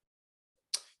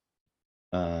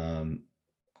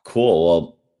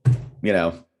 Cool.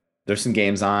 Well, there's some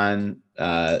games on.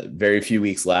 Very few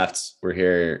weeks left. We're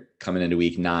here coming into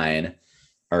week 9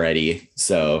 already,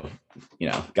 so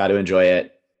got to enjoy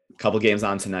it. A couple games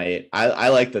on tonight. I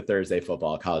like the Thursday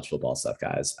football, college football stuff,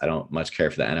 guys. I don't much care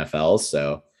for the NFL,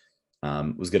 so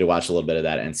it was good to watch a little bit of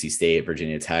that NC State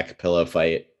Virginia Tech pillow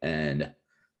fight and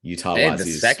Utah. The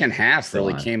second half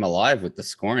really came alive with the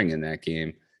scoring in that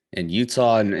game. And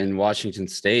Utah and Washington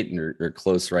State are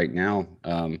close right now.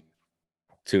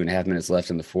 2.5 minutes left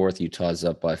in the fourth. Utah's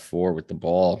up by 4 with the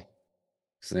ball.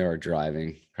 So they are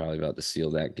driving, probably about to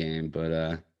seal that game.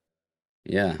 But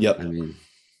yeah. Yep. I mean,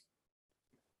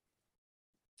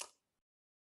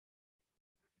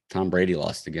 Tom Brady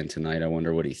lost again tonight. I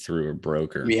wonder what he threw or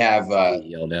broke or We have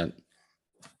yelled at.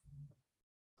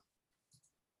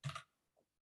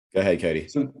 Go ahead, Cody.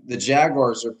 so the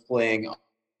Jaguars are playing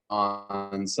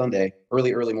on Sunday,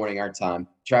 early morning our time.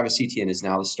 Travis Etienne is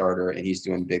now the starter, and he's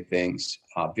doing big things.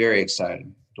 Very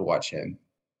excited to watch him.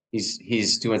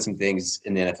 He's doing some things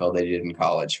in the NFL that he did in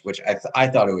college, which I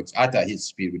thought his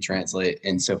speed would translate,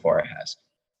 and so far it has.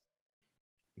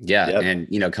 Yeah, Yep.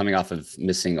 and coming off of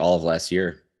missing all of last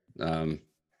year, that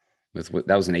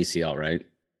was an ACL, right?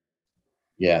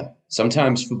 Yeah,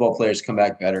 sometimes football players come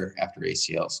back better after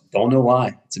ACLs. Don't know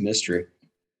why. It's a mystery.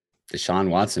 Deshaun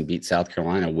Watson beat South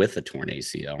Carolina with a torn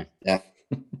ACL. Yeah.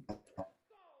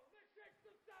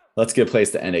 That's a good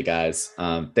place to end it, guys.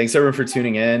 Thanks everyone for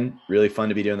tuning in. Really fun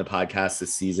to be doing the podcast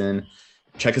this season.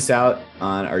 Check us out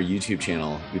on our YouTube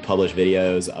channel. We publish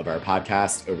videos of our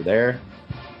podcast over there.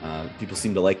 People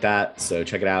seem to like that. So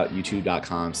check it out,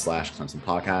 youtube.com/Clemson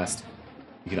Podcast.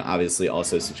 You can obviously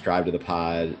also subscribe to the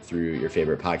pod through your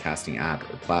favorite podcasting app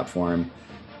or platform.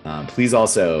 Please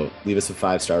also leave us a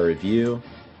 5-star review.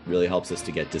 Really helps us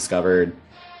to get discovered.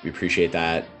 We appreciate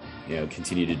that.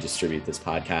 Continue to distribute this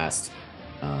podcast.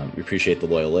 We appreciate the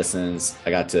loyal listens.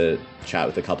 I got to chat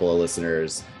with a couple of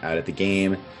listeners out at the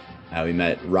game. We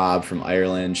met Rob from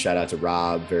Ireland. Shout out to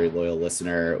Rob, very loyal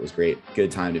listener. It was great.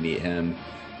 Good time to meet him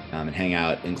and hang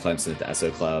out in Clemson at the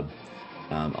SO Club.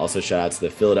 Also shout out to the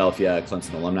Philadelphia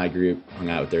Clemson alumni group.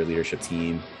 Hung out with their leadership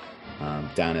team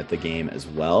down at the game as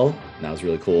well. And that was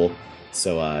really cool.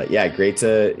 So great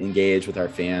to engage with our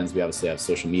fans. We obviously have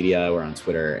social media. We're on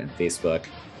Twitter and Facebook.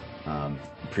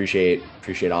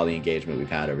 Appreciate all the engagement we've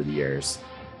had over the years.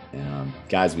 And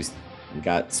guys, we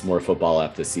got some more football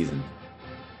left this season.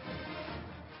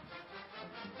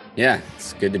 Yeah,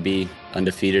 it's good to be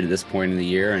undefeated at this point in the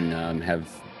year and have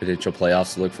potential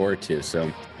playoffs to look forward to.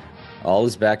 So all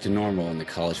is back to normal in the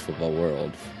college football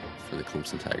world for the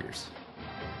Clemson Tigers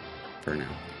for now.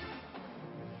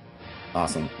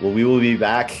 Awesome. Well, we will be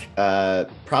back.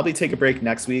 Probably take a break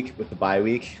next week with the bye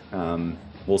week.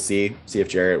 We'll see if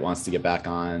Jarrett wants to get back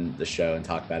on the show and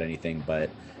talk about anything. But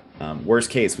worst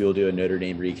case, we will do a Notre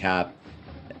Dame recap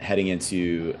heading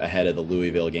into ahead of the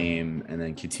Louisville game and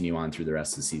then continue on through the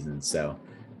rest of the season. So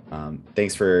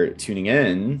thanks for tuning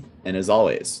in. And as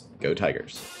always, go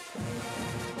Tigers.